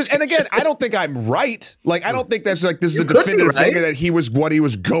 And again, I don't think I'm right. I don't think that's this is a definitive thing that he was what he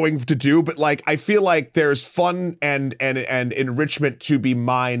was going to do. But I feel there's fun and enrichment to be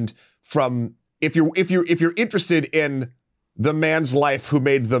mined from if you're interested in the man's life who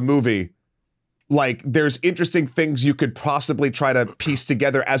made the movie. like there's interesting things you could possibly try to piece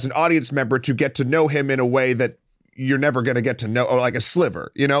together as an audience member to get to know him in a way that you're never going to get to know, or like a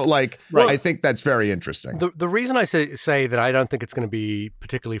sliver, like, I think that's very interesting. The reason I say that I don't think it's going to be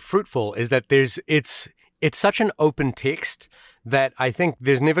particularly fruitful is that it's such an open text that I think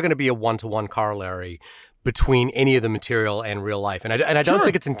there's never going to be a one-to-one corollary between any of the material and real life. And I don't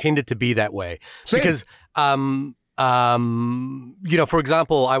think it's intended to be that way. Same. Because, for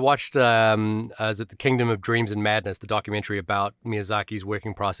example, I watched is it The Kingdom of Dreams and Madness, the documentary about Miyazaki's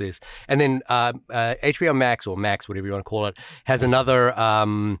working process. And then HBO Max, or Max, whatever you want to call it, has another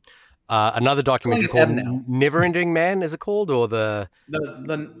documentary called Never-Ending Man, is it called? Or the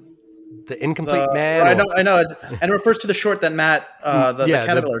Incomplete Man? I know. And it refers to the short that Matt, the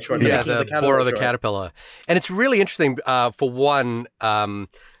caterpillar short. The Boar of the Caterpillar. And it's really interesting, for one,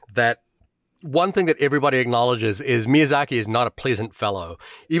 that one thing that everybody acknowledges is Miyazaki is not a pleasant fellow.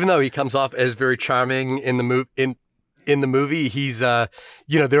 Even though he comes off as very charming in the movie, he's, there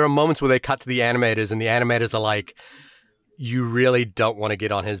are moments where they cut to the animators and the animators are like, you really don't want to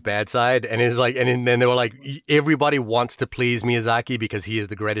get on his bad side. And it's like, and then they were like, everybody wants to please Miyazaki because he is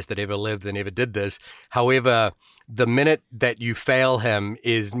the greatest that ever lived and ever did this. However, the minute that you fail him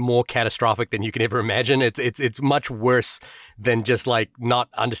is more catastrophic than you can ever imagine. It's much worse than just like not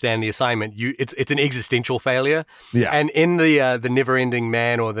understanding the assignment. It's an existential failure. Yeah. And in the Never Ending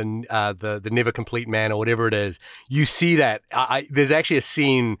Man or the Never Complete Man or whatever it is, you see that there's actually a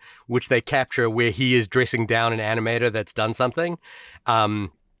scene which they capture where he is dressing down an animator that's done something. And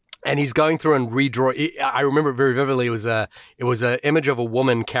he's going through and redraw. I remember it very vividly. It was an image of a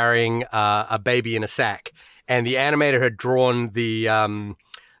woman carrying a baby in a sack. And the animator had drawn the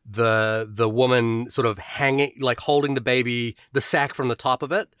woman sort of hanging, like holding the baby, the sack from the top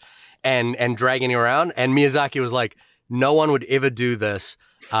of it, and dragging it around. And Miyazaki was like, "No one would ever do this.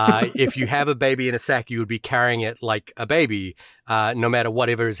 If you have a baby in a sack, you would be carrying it like a baby, no matter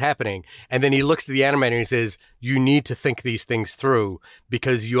whatever is happening." And then he looks to the animator and he says, "You need to think these things through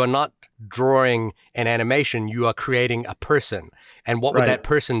because you are not drawing an animation, you are creating a person. And what would that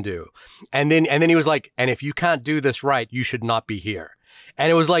person do?" And then he was like, "And if you can't do this right, you should not be here."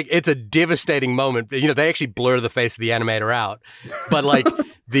 And it was like, it's a devastating moment. They actually blur the face of the animator out, but like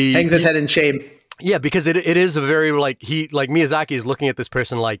hangs his head in shame. Yeah, because it is a very Miyazaki is looking at this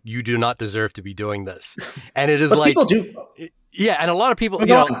person like, you do not deserve to be doing this. And it is but like people do. Yeah, and a lot of people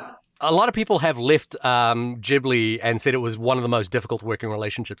a lot of people have left Ghibli and said it was one of the most difficult working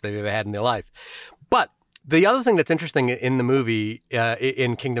relationships they've ever had in their life. But the other thing that's interesting in the movie,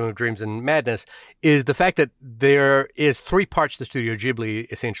 in Kingdom of Dreams and Madness, is the fact that there is three parts to Studio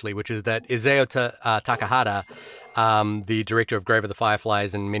Ghibli, essentially, which is that Isao Takahata, the director of Grave of the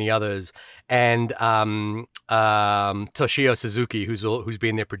Fireflies and many others, and Toshio Suzuki, who's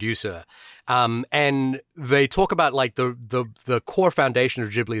been their producer. And they talk about like the core foundation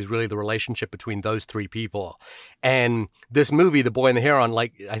of Ghibli is really the relationship between those three people. And this movie, The Boy and the Heron,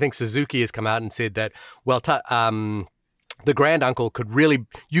 like I think Suzuki has come out and said that, well, the granduncle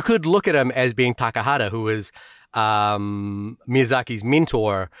you could look at him as being Takahata, who is Miyazaki's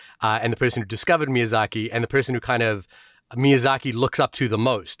mentor, and the person who discovered Miyazaki, and the person who kind of Miyazaki looks up to the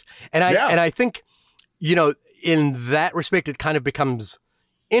most. And I think, in that respect, it kind of becomes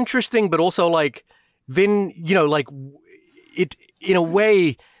interesting, but also like, then, like it, in a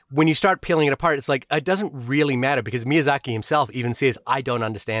way, when you start peeling it apart, it's like, it doesn't really matter because Miyazaki himself even says, I don't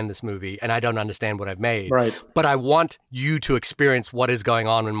understand this movie and I don't understand what I've made, right? But I want you to experience what is going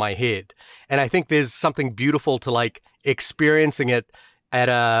on in my head. And I think there's something beautiful to like experiencing it at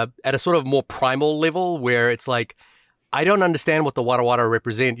a sort of more primal level where it's like, I don't understand what the Wara Wara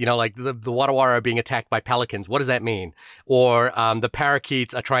represent. Like the Wara Wara are being attacked by pelicans. What does that mean? Or the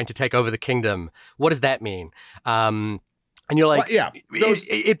parakeets are trying to take over the kingdom. What does that mean? And you're like,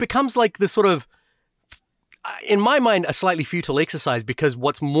 it becomes like this sort of, in my mind, a slightly futile exercise because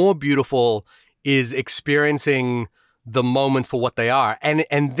what's more beautiful is experiencing the moments for what they are.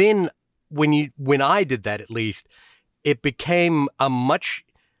 And then when I did that, at least, it became a much...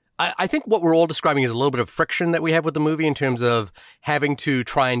 I think what we're all describing is a little bit of friction that we have with the movie in terms of having to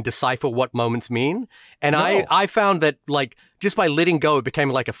try and decipher what moments mean. And I found that like just by letting go, it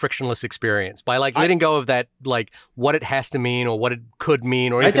became like a frictionless experience. By like letting go of that, like what it has to mean or what it could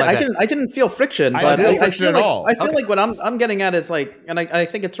mean or anything like that. I didn't feel friction. I didn't feel friction at all. I feel like what I'm getting at is like, and I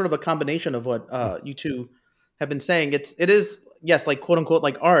think it's sort of a combination of what you two have been saying. It is, yes, like quote unquote,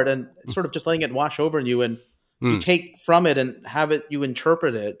 like art, and it's sort of just letting it wash over you and you take from it and have it, you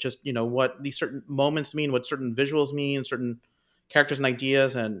interpret it, just, what these certain moments mean, what certain visuals mean, certain characters and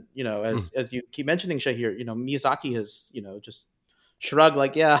ideas. And, as you keep mentioning, Shahir, Miyazaki has, just shrug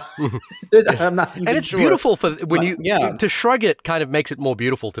like, yeah, I'm not even and it's sure. Beautiful for when to shrug it kind of makes it more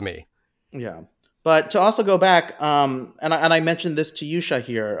beautiful to me. Yeah. But to also go back, and I mentioned this to you,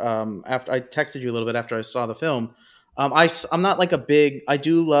 Shahir, after I texted you a little bit after I saw the film. I'm not like a big, I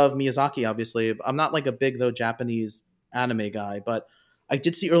do love Miyazaki, obviously. I'm not like a big, though, Japanese anime guy, but I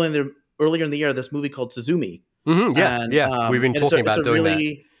did see earlier in the year this movie called Suzumi. We've been talking about doing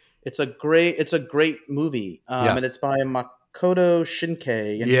that. It's a great movie, and it's by Makoto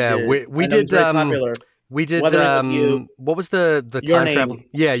Shinkai. And we did. Popular. We did. What was the time travel?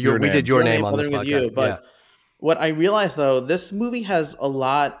 Yeah, we did Your Name on this podcast. But what I realized, though, this movie has a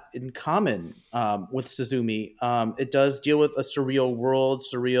lot in common with Suzumi. It does deal with a surreal world,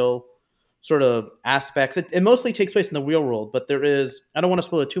 surreal sort of aspects. It mostly takes place in the real world, but there is, I don't want to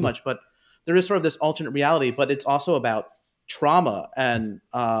spoil it too much, but there is sort of this alternate reality, but it's also about trauma and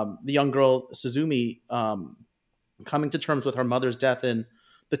the young girl, Suzumi, coming to terms with her mother's death in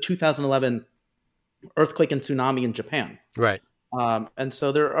the 2011 earthquake and tsunami in Japan. Right. And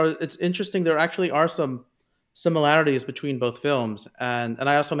so it's interesting. There actually are some similarities between both films. And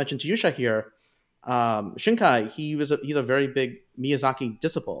I also mentioned to you, Shahir, Shinkai, he's a very big Miyazaki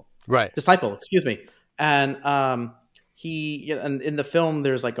disciple. Excuse me. And and in the film,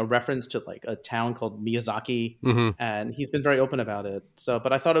 there's like a reference to like a town called Miyazaki, and he's been very open about it. So,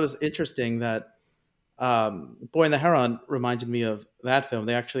 but I thought it was interesting that Boy and the Heron reminded me of that film.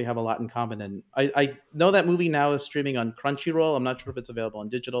 They actually have a lot in common. And I know that movie now is streaming on Crunchyroll. I'm not sure if it's available on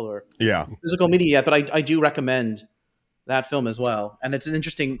digital or physical media yet, but I do recommend that film as well. And it's an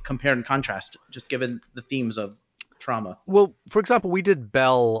interesting compare and contrast, just given the themes of trauma. Well, for example, we did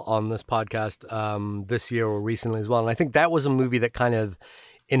Belle on this podcast this year or recently as well. And I think that was a movie that kind of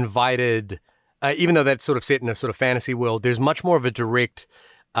invited, even though that's sort of set in a sort of fantasy world, there's much more of a direct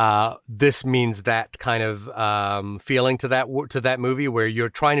this means that kind of feeling to that movie where you're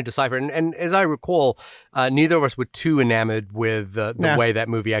trying to decipher. And as I recall, neither of us were too enamored with the way that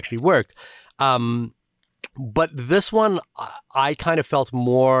movie actually worked. But this one, I kind of felt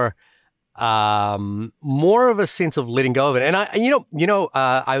more of a sense of letting go of it. And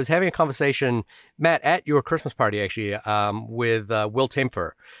I was having a conversation, Matt, at your Christmas party actually, with Will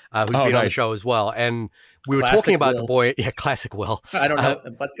Tempfer, who's been on the show as well. And we were talking about the boy. Yeah, classic Will. I don't know,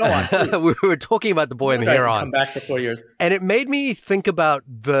 but go on. We were talking about the boy and the Heron. Come back for 4 years, and it made me think about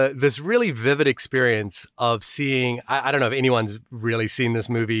this really vivid experience of seeing. I don't know if anyone's really seen this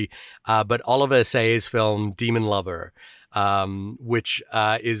movie, but Oliver Assay's film Demon Lover, which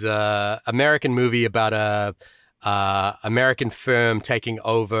is a American movie about a American firm taking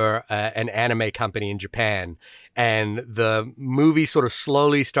over an anime company in Japan, and the movie sort of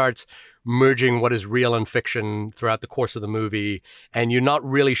slowly starts merging what is real and fiction throughout the course of the movie, and you're not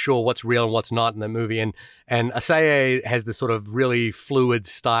really sure what's real and what's not in the movie. And Asaya has this sort of really fluid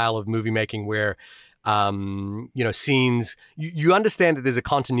style of movie making where scenes, you understand that there's a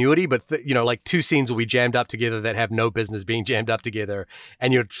continuity, but like two scenes will be jammed up together that have no business being jammed up together,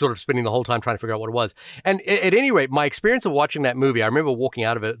 and you're sort of spending the whole time trying to figure out what it was. And at any rate, my experience of watching that movie, I remember walking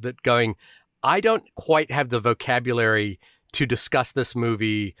out of it that going, I don't quite have the vocabulary to discuss this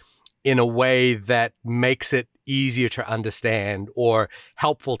movie in a way that makes it easier to understand or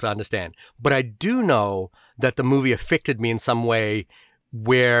helpful to understand. But I do know that the movie affected me in some way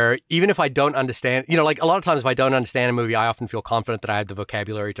where even if I don't understand, like a lot of times if I don't understand a movie, I often feel confident that I have the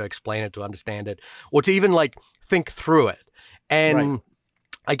vocabulary to explain it, to understand it, or to even like think through it. And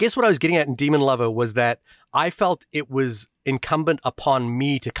I guess what I was getting at in Demon Lover was that I felt it was incumbent upon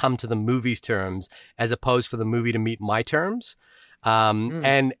me to come to the movie's terms as opposed for the movie to meet my terms.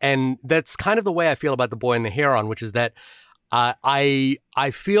 And that's kind of the way I feel about The Boy and the Heron, which is that I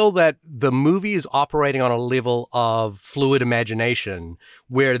feel that the movie is operating on a level of fluid imagination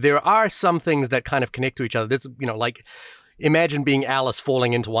where there are some things that kind of connect to each other. There's, like imagine being Alice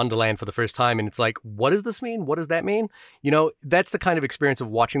falling into Wonderland for the first time, and it's like, what does this mean? What does that mean? That's the kind of experience of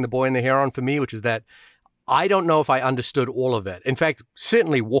watching The Boy and the Heron for me, which is that I don't know if I understood all of it. In fact,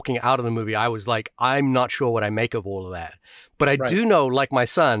 certainly walking out of the movie, I was like, I'm not sure what I make of all of that. But I do know, like my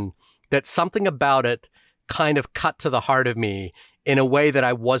son, that something about it kind of cut to the heart of me in a way that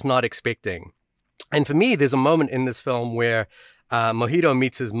I was not expecting. And for me, there's a moment in this film where Mojito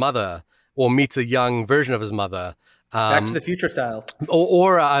meets his mother, or meets a young version of his mother. Back to the Future style,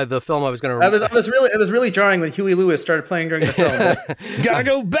 or the film I was going to. It was really jarring when Huey Lewis started playing during the film. Gotta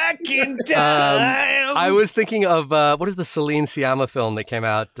go back in time. I was thinking of what is the Celine Sciamma film that came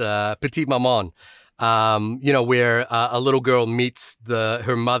out, Petite Maman, where a little girl meets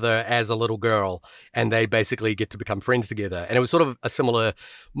her mother as a little girl, and they basically get to become friends together. And it was sort of a similar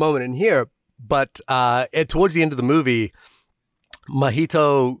moment in here, but towards the end of the movie,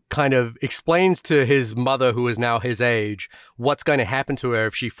 Mahito kind of explains to his mother, who is now his age, what's going to happen to her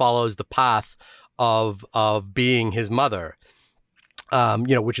if she follows the path of being his mother,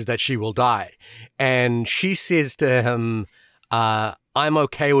 which is that she will die. And she says to him, I'm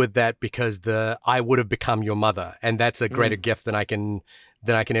okay with that because I would have become your mother. And that's a greater gift than I can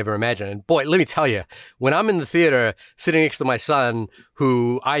ever imagine. And boy, let me tell you, when I'm in the theater sitting next to my son,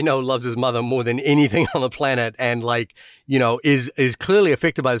 who I know loves his mother more than anything on the planet, and is clearly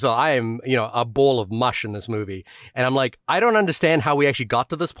affected by this film, I am, a ball of mush in this movie. And I'm like, I don't understand how we actually got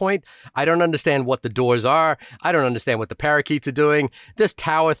to this point. I don't understand what the doors are. I don't understand what the parakeets are doing. This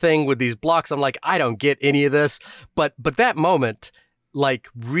tower thing with these blocks, I'm like, I don't get any of this. But that moment,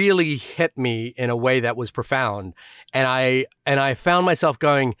 really hit me in a way that was profound. And I found myself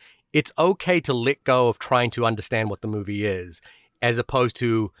going, it's okay to let go of trying to understand what the movie is, as opposed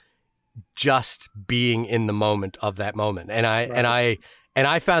to just being in the moment of that moment. And I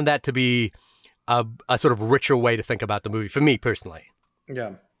found that to be a sort of richer way to think about the movie for me personally.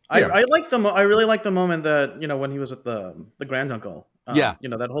 Yeah. I really like the moment that, when he was with the granduncle,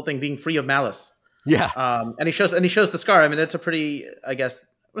 that whole thing being free of malice. Yeah. And he shows the scar. I mean, it's a pretty, I guess,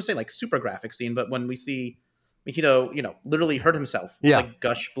 I would say super graphic scene, but when we see Mahito, literally hurt himself,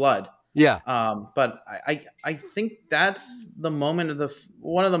 gush blood. Yeah. But I think that's the moment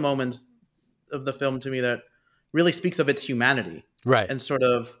one of the moments of the film to me that really speaks of its humanity. Right. And sort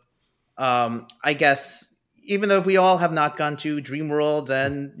of, I guess, even though we all have not gone to dream worlds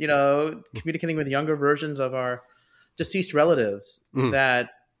and, communicating with younger versions of our deceased relatives,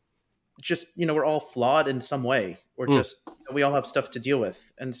 that just, we're all flawed in some way, or just, we all have stuff to deal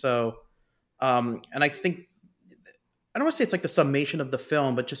with. And so, and I think, I don't want to say it's like the summation of the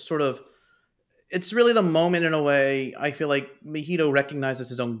film, but just sort of, it's really the moment in a way I feel like Mahito recognizes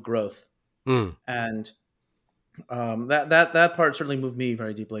his own growth. And that part certainly moved me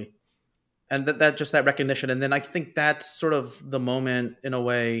very deeply. And that recognition. And then I think that's sort of the moment in a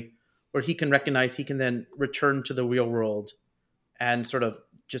way where he can recognize he can then return to the real world and sort of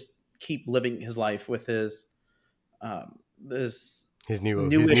just keep living his life with his newish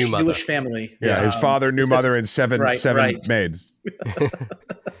family. Yeah, his father, new mother, and seven maids.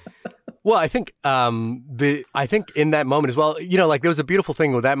 Well, I think in that moment as well, there was a beautiful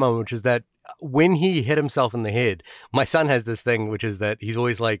thing with that moment, which is that when he hit himself in the head, my son has this thing, which is that he's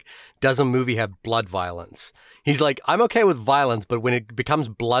always like, does a movie have blood violence? He's like, I'm okay with violence, but when it becomes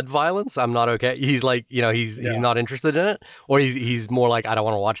blood violence, I'm not okay. He's like, he's not interested in it, or he's more like, I don't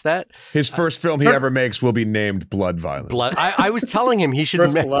want to watch that. His first film he ever makes will be named Blood Violence. I was telling him he should.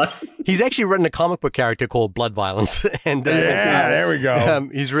 He's actually written a comic book character called Blood Violence, and there we go.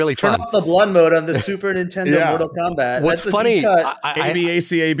 He's really fun. Turn off the blood mode on the Super Nintendo Mortal Kombat. What's funny?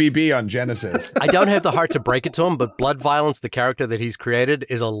 ABACABB on Genesis. I don't have the heart to break it to him, but Blood Violence, the character that he's created,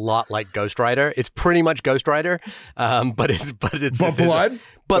 is a lot like Ghost Rider. It's pretty much Ghost Rider, but it's blood.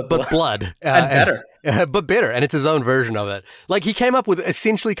 But blood and better. But better, and it's his own version of it. Like, he came up with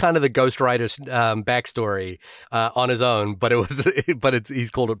essentially kind of the Ghost Rider backstory on his own, but he's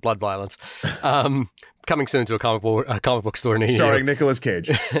called it Blood Violence. Coming soon to a comic book store near you. Starring Nicolas Cage.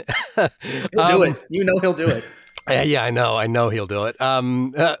 He'll do it. He'll do it. Yeah, I know he'll do it.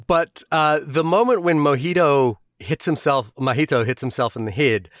 But the moment when Mahito hits himself in the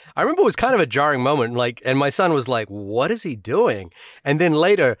head, I remember it was kind of a jarring moment. And my son was like, "What is he doing?" And then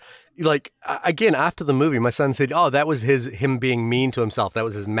later, again after the movie, my son said, "Oh, that was him being mean to himself. That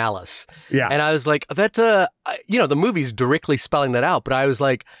was his malice." Yeah. And I was like, "That's the movie's directly spelling that out." But I was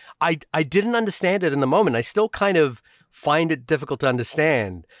like, I didn't understand it in the moment. I still kind of find it difficult to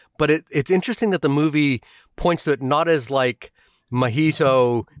understand. But it's interesting that the movie points to it not as like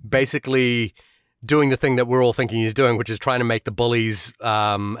Mahito basically doing the thing that we're all thinking he's doing, which is trying to make the bullies'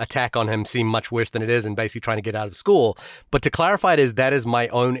 attack on him seem much worse than it is, and basically trying to get out of school. But to clarify it as that is my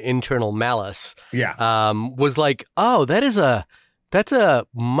own internal malice. Yeah. Was like, oh, that's a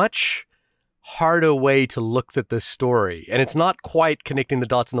much harder way to look at this story, and it's not quite connecting the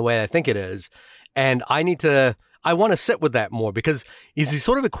dots in the way I think it is. And I want to sit with that more, because he's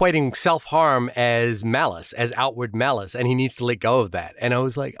sort of equating self-harm as malice, as outward malice, and he needs to let go of that. And I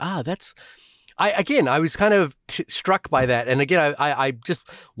was like, I was kind of struck by that. And again, I just,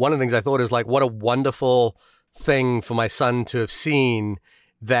 one of the things I thought is like, what a wonderful thing for my son to have seen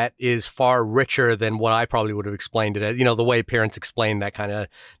that is far richer than what I probably would have explained it as, the way parents explain that kind of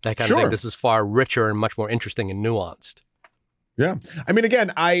Sure. thing. This is far richer and much more interesting and nuanced. Yeah. I mean,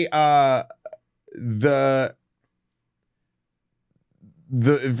 again,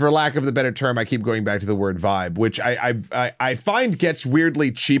 for lack of the better term, I keep going back to the word vibe, which I find gets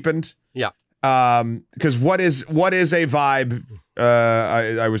weirdly cheapened. Yeah. Because what is a vibe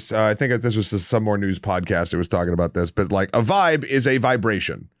I think this was some more news podcast that was talking about this, but like a vibe is a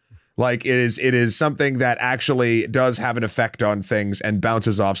vibration. Like it is something that actually does have an effect on things and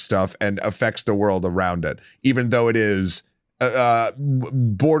bounces off stuff and affects the world around it, even though it is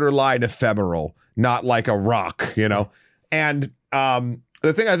borderline ephemeral, not like a rock, you know? And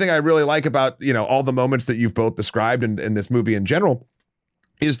the thing I think I really like about, you know, all the moments that you've both described in this movie in general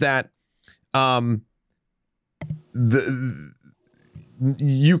is that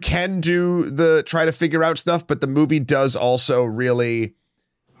you can try to figure out stuff, but the movie does also really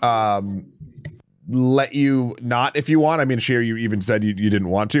let you not if you want. I mean, Sheer, you even said you didn't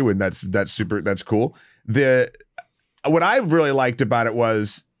want to, and that's cool. What I really liked about it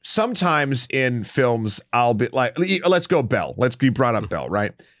was sometimes in films I'll be like, let's go Belle. You brought up Belle,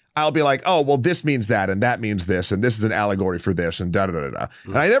 right? I'll be like, oh, well, this means that, and that means this, and this is an allegory for this, and da-da-da-da.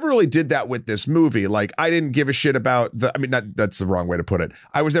 And I never really did that with this movie. Like, I didn't give a shit about that's the wrong way to put it.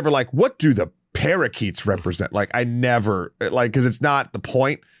 I was never like, what do the parakeets represent? Like, I never, like, because it's not the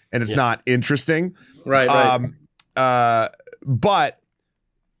point, and it's not interesting. Right. But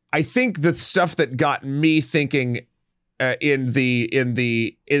I think the stuff that got me thinking in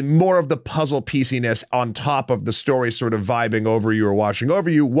more of the puzzle pieciness on top of the story sort of vibing over you or washing over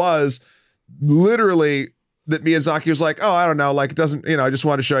you was literally that Miyazaki was like, oh, I don't know, like it doesn't, you know, I just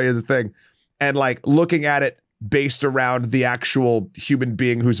want to show you the thing. And like looking at it based around the actual human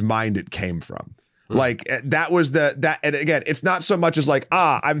being whose mind it came from. Like that was and again, it's not so much as like,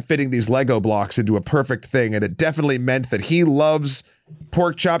 I'm fitting these Lego blocks into a perfect thing. And it definitely meant that he loves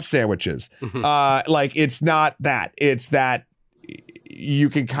pork chop sandwiches. Like it's not that. It's that you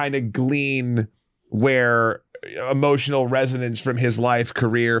can kind of glean where emotional resonance from his life,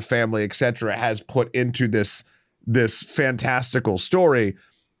 career, family, etc. has put into this fantastical story.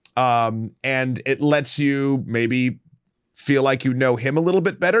 And it lets you maybe feel like you know him a little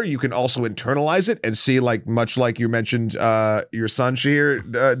bit better. You can also internalize it and see, like, much like you mentioned your son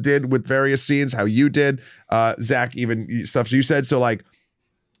Shahir did with various scenes, how you did, Zach, even stuff you said. So like,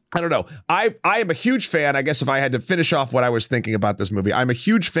 I don't know. I am a huge fan. I guess if I had to finish off what I was thinking about this movie, I'm a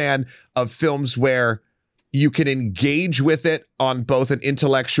huge fan of films where you can engage with it on both an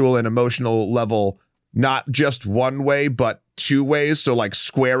intellectual and emotional level, not just one way, but two ways. So like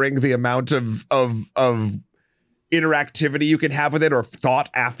squaring the amount of interactivity you can have with it or thought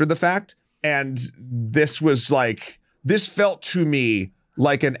after the fact. And this felt to me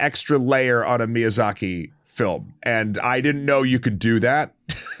like an extra layer on a Miyazaki film. And I didn't know you could do that.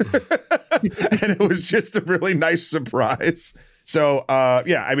 And it was just a really nice surprise. So,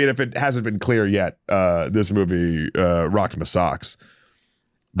 yeah, I mean, if it hasn't been clear yet, this movie rocked my socks.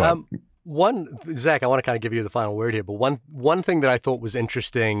 But, Zach, I want to kind of give you the final word here, but one thing that I thought was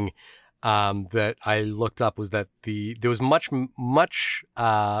interesting that I looked up was that there was much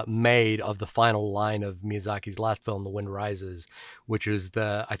made of the final line of Miyazaki's last film, The Wind Rises, which is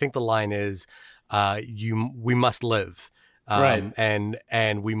I think the line is, we must live. Right.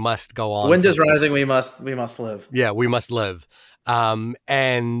 And we must go on. Wind is rising. We must live. Yeah, we must live.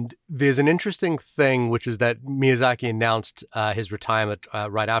 And there's an interesting thing, which is that Miyazaki announced his retirement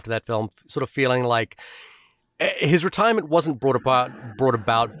right after that film, sort of feeling like his retirement wasn't brought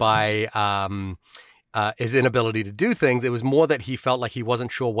about by his inability to do things. It was more that he felt like he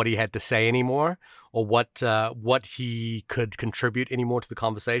wasn't sure what he had to say anymore, or what he could contribute anymore to the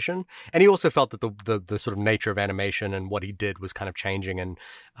conversation. And he also felt that the sort of nature of animation and what he did was kind of changing and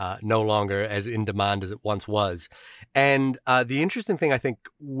no longer as in demand as it once was. And the interesting thing, I think,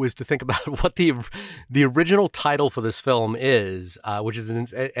 was to think about what the original title for this film is, which is an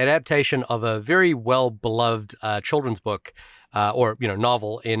adaptation of a very well-beloved children's book or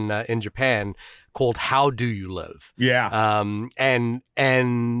novel in Japan called How Do You Live? Yeah. And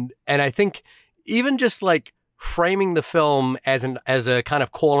I think even just like framing the film as a kind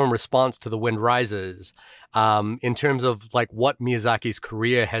of call and response to The Wind Rises, in terms of like what Miyazaki's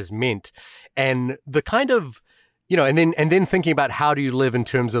career has meant, and the kind of, and then thinking about how do you live in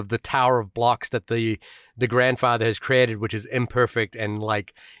terms of the tower of blocks that the grandfather has created, which is imperfect and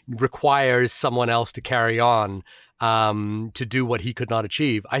like requires someone else to carry on to do what he could not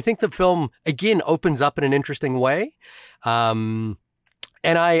achieve. I think the film again opens up in an interesting way, and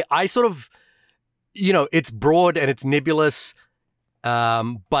I sort of, it's broad and it's nebulous,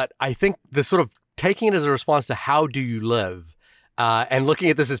 but I think the sort of taking it as a response to how do you live, and looking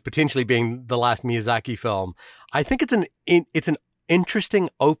at this as potentially being the last Miyazaki film, I think it's an interesting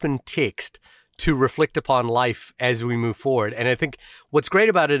open text to reflect upon life as we move forward. And I think what's great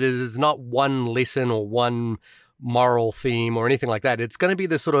about it is it's not one lesson or one moral theme or anything like that. It's going to be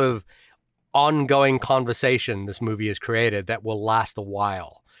this sort of ongoing conversation this movie has created that will last a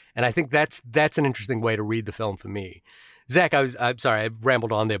while. And I think that's an interesting way to read the film for me. Zach, I'm sorry, I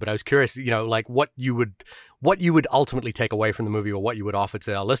rambled on there, but I was curious, like what you would ultimately take away from the movie, or what you would offer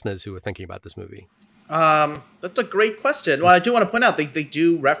to our listeners who are thinking about this movie. That's a great question. Well, I do want to point out they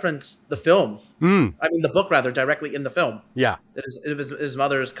do reference the film. I mean, the book rather directly in the film. Yeah, it was his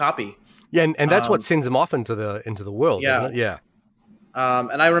mother's copy. Yeah, and that's what sends him off into the world, yeah. isn't it? Yeah.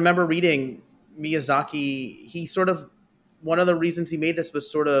 And I remember reading Miyazaki. He sort of, one of the reasons he made this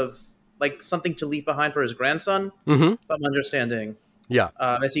was sort of like something to leave behind for his grandson. If I'm understanding. Yeah.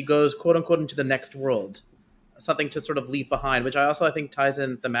 As he goes, quote unquote, into the next world, something to sort of leave behind, which I think ties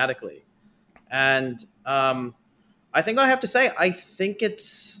in thematically. And I think what I have to say, I think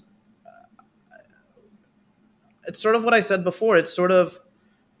it's sort of what I said before. It's sort of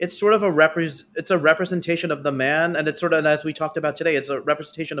a representation of the man, and it's sort of, and as we talked about today, it's a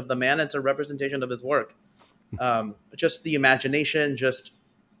representation of the man. It's a representation of his work. Just the imagination, just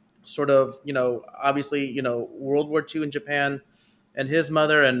sort of, obviously, World War II in Japan, and his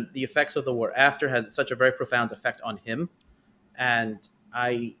mother, and the effects of the war after had such a very profound effect on him. And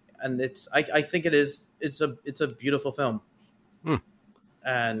I think it's a beautiful film.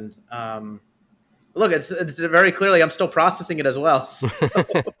 And look, it's very clearly, I'm still processing it as well. So.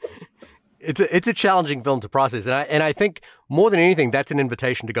 It's a challenging film to process, and I think more than anything, that's an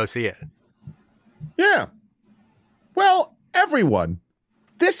invitation to go see it. Yeah. Well, everyone,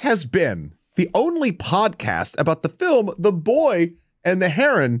 this has been the only podcast about the film The Boy and the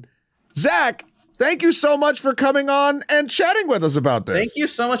Heron. Zach, thank you so much for coming on and chatting with us about this. Thank you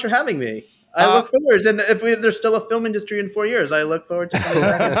so much for having me. I look forward, and if there's still a film industry in 4 years, I look forward to coming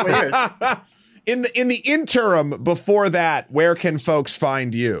back in 4 years. In the interim, before that, where can folks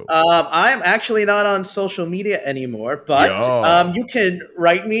find you? I'm actually not on social media anymore, but you can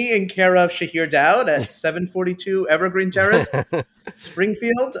write me in care of Shahir Dowd at 742 Evergreen Terrace,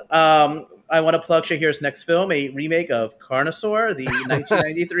 Springfield. I want to plug Shahir's next film, a remake of Carnosaur, the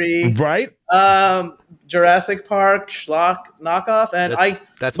 1993 Jurassic Park schlock knockoff, and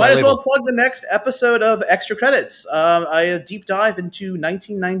that's might as well plug the next episode of Extra Credits. I deep dive into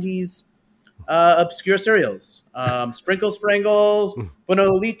 1990s obscure cereals, Sprinkle Sprangles,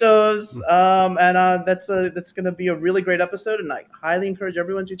 Bonolitos, and that's going to be a really great episode, and I highly encourage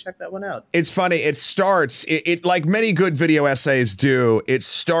everyone to check that one out. It's funny. It starts, it like many good video essays do, it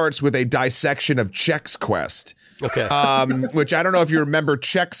starts with a dissection of Chex Quest. Okay. Which I don't know if you remember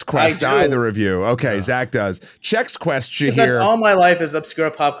Chex Quest, either of you. Okay, no. Zach does. Chex Quest, Shahir. That's all my life is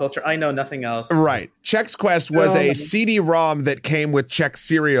obscure pop culture. I know nothing else. Right. Chex Quest was a CD-ROM that came with Chex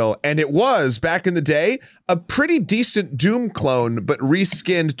cereal, and it was, back in the day, a pretty decent Doom clone, but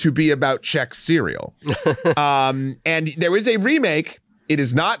reskinned to be about Chex cereal. And there is a remake. It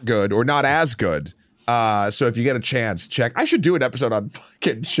is not good, or not as good. So if you get a chance, check. I should do an episode on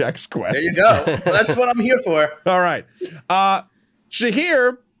fucking Chex Quest. There you go. That's what I'm here for. All right.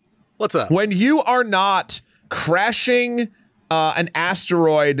 Shahir. What's up? When you are not crashing an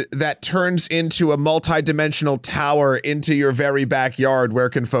asteroid that turns into a multi-dimensional tower into your very backyard, where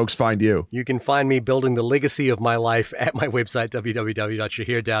can folks find you? You can find me building the legacy of my life at my website,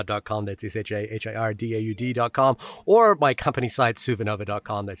 www.shahirdaud.com. That's SHAHIRDAUD.com. Or my company site,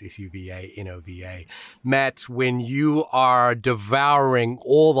 suvanova.com. That's SUVANOVA. Matt, when you are devouring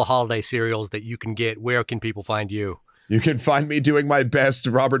all the holiday cereals that you can get, where can people find you? You can find me doing my best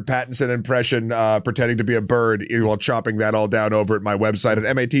Robert Pattinson impression, pretending to be a bird while chopping that all down over at my website at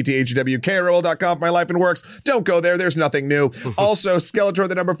MATTHEWKROL.com. My life and works. Don't go there. There's nothing new. Also, Skeletor,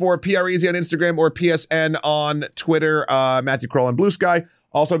 the number 4, PREZ on Instagram or PSN on Twitter, Matthew Kroll on Blue Sky.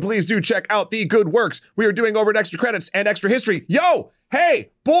 Also, please do check out the good works we are doing over at Extra Credits and Extra History. Yo,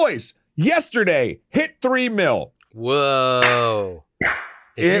 hey, boys, yesterday hit 3 mil. Whoa.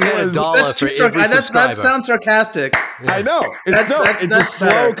 That sounds sarcastic. I know. It's a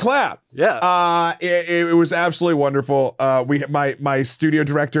slow clap. Yeah. It was absolutely wonderful. My studio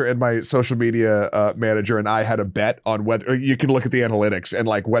director and my social media manager and I had a bet on whether you can look at the analytics and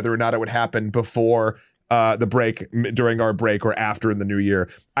like whether or not it would happen before the break, during our break, or after in the new year.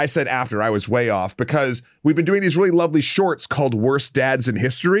 I said after. I was way off because we've been doing these really lovely shorts called Worst Dads in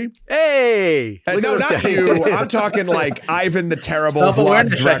History. Hey! No, not you. I'm talking like Ivan the Terrible, Vlad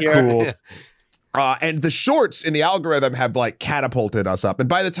Dracul. And the shorts in the algorithm have like catapulted us up. And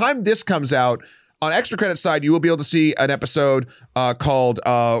by the time this comes out, on Extra Credit side, you will be able to see an episode called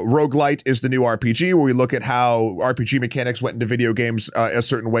Roguelite is the New RPG, where we look at how RPG mechanics went into video games a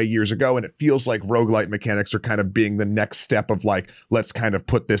certain way years ago, and it feels like roguelite mechanics are kind of being the next step of like, let's kind of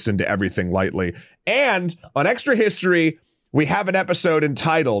put this into everything lightly. And on Extra History, we have an episode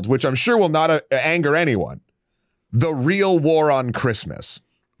entitled, which I'm sure will not anger anyone, The Real War on Christmas.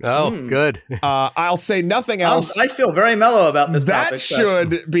 Oh, good. I'll say nothing else. I feel very mellow about this that topic.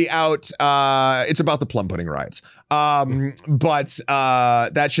 Should be out. It's about the plum pudding riots. But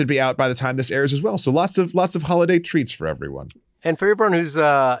that should be out by the time this airs as well. So lots of holiday treats for everyone. And for everyone who's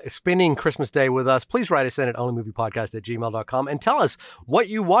spending Christmas Day with us, please write us in at onlymoviepodcast@gmail.com and tell us what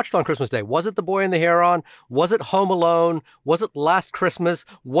you watched on Christmas Day. Was it The Boy and the Heron? Was it Home Alone? Was it Last Christmas?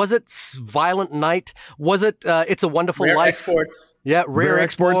 Was it Violent Night? Was it It's a Wonderful Rare Life? Exports. Yeah, Rare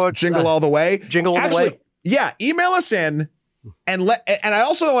Exports. Jingle All the Way. Jingle All the Way. Yeah, email us in and I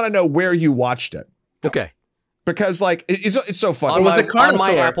also want to know where you watched it. Okay. Because like it's so fun. It was a on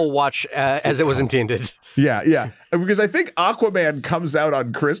my Apple Watch as it was intended. Yeah. Because I think Aquaman comes out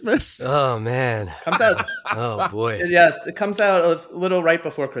on Christmas. Oh man, comes out. Oh boy. Yes, it comes out a little right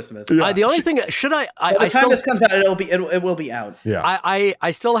before Christmas. Yeah. The only thing should I? By the time this comes out, it will be out. Yeah.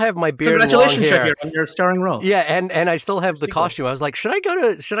 I still have my beard. Congratulations, long hair. on your starring role. Yeah, and I still have the costume. I was like, should I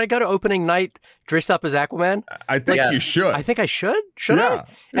go to opening night dressed up as Aquaman? I think you should. I think I should. Should Yeah.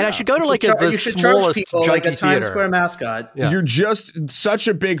 I? And I should go to like you should charge smallest people junkie like a Times theater. Square mascot. Yeah. You're just such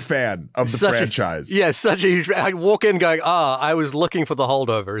a big fan of the franchise. Such a huge. I walk in going, I was looking for the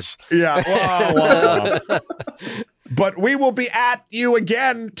holdovers. Yeah. Wow. But we will be at you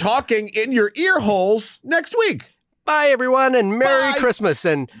again talking in your ear holes next week. Bye, everyone, and Merry Christmas.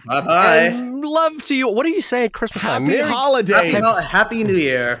 And Bye-bye. And love to you. What do you say at Christmas time? Happy holidays. Happy New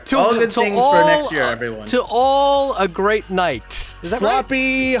Year. All good things for next year, everyone. To all a great night. Is that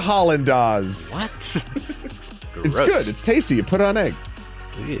Sloppy Hollandaise. What? It's good. It's tasty. You put it on eggs.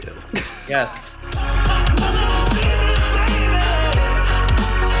 Ew. Yes.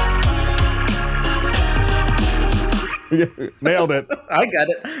 Nailed it. I get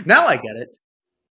it. Now I get it.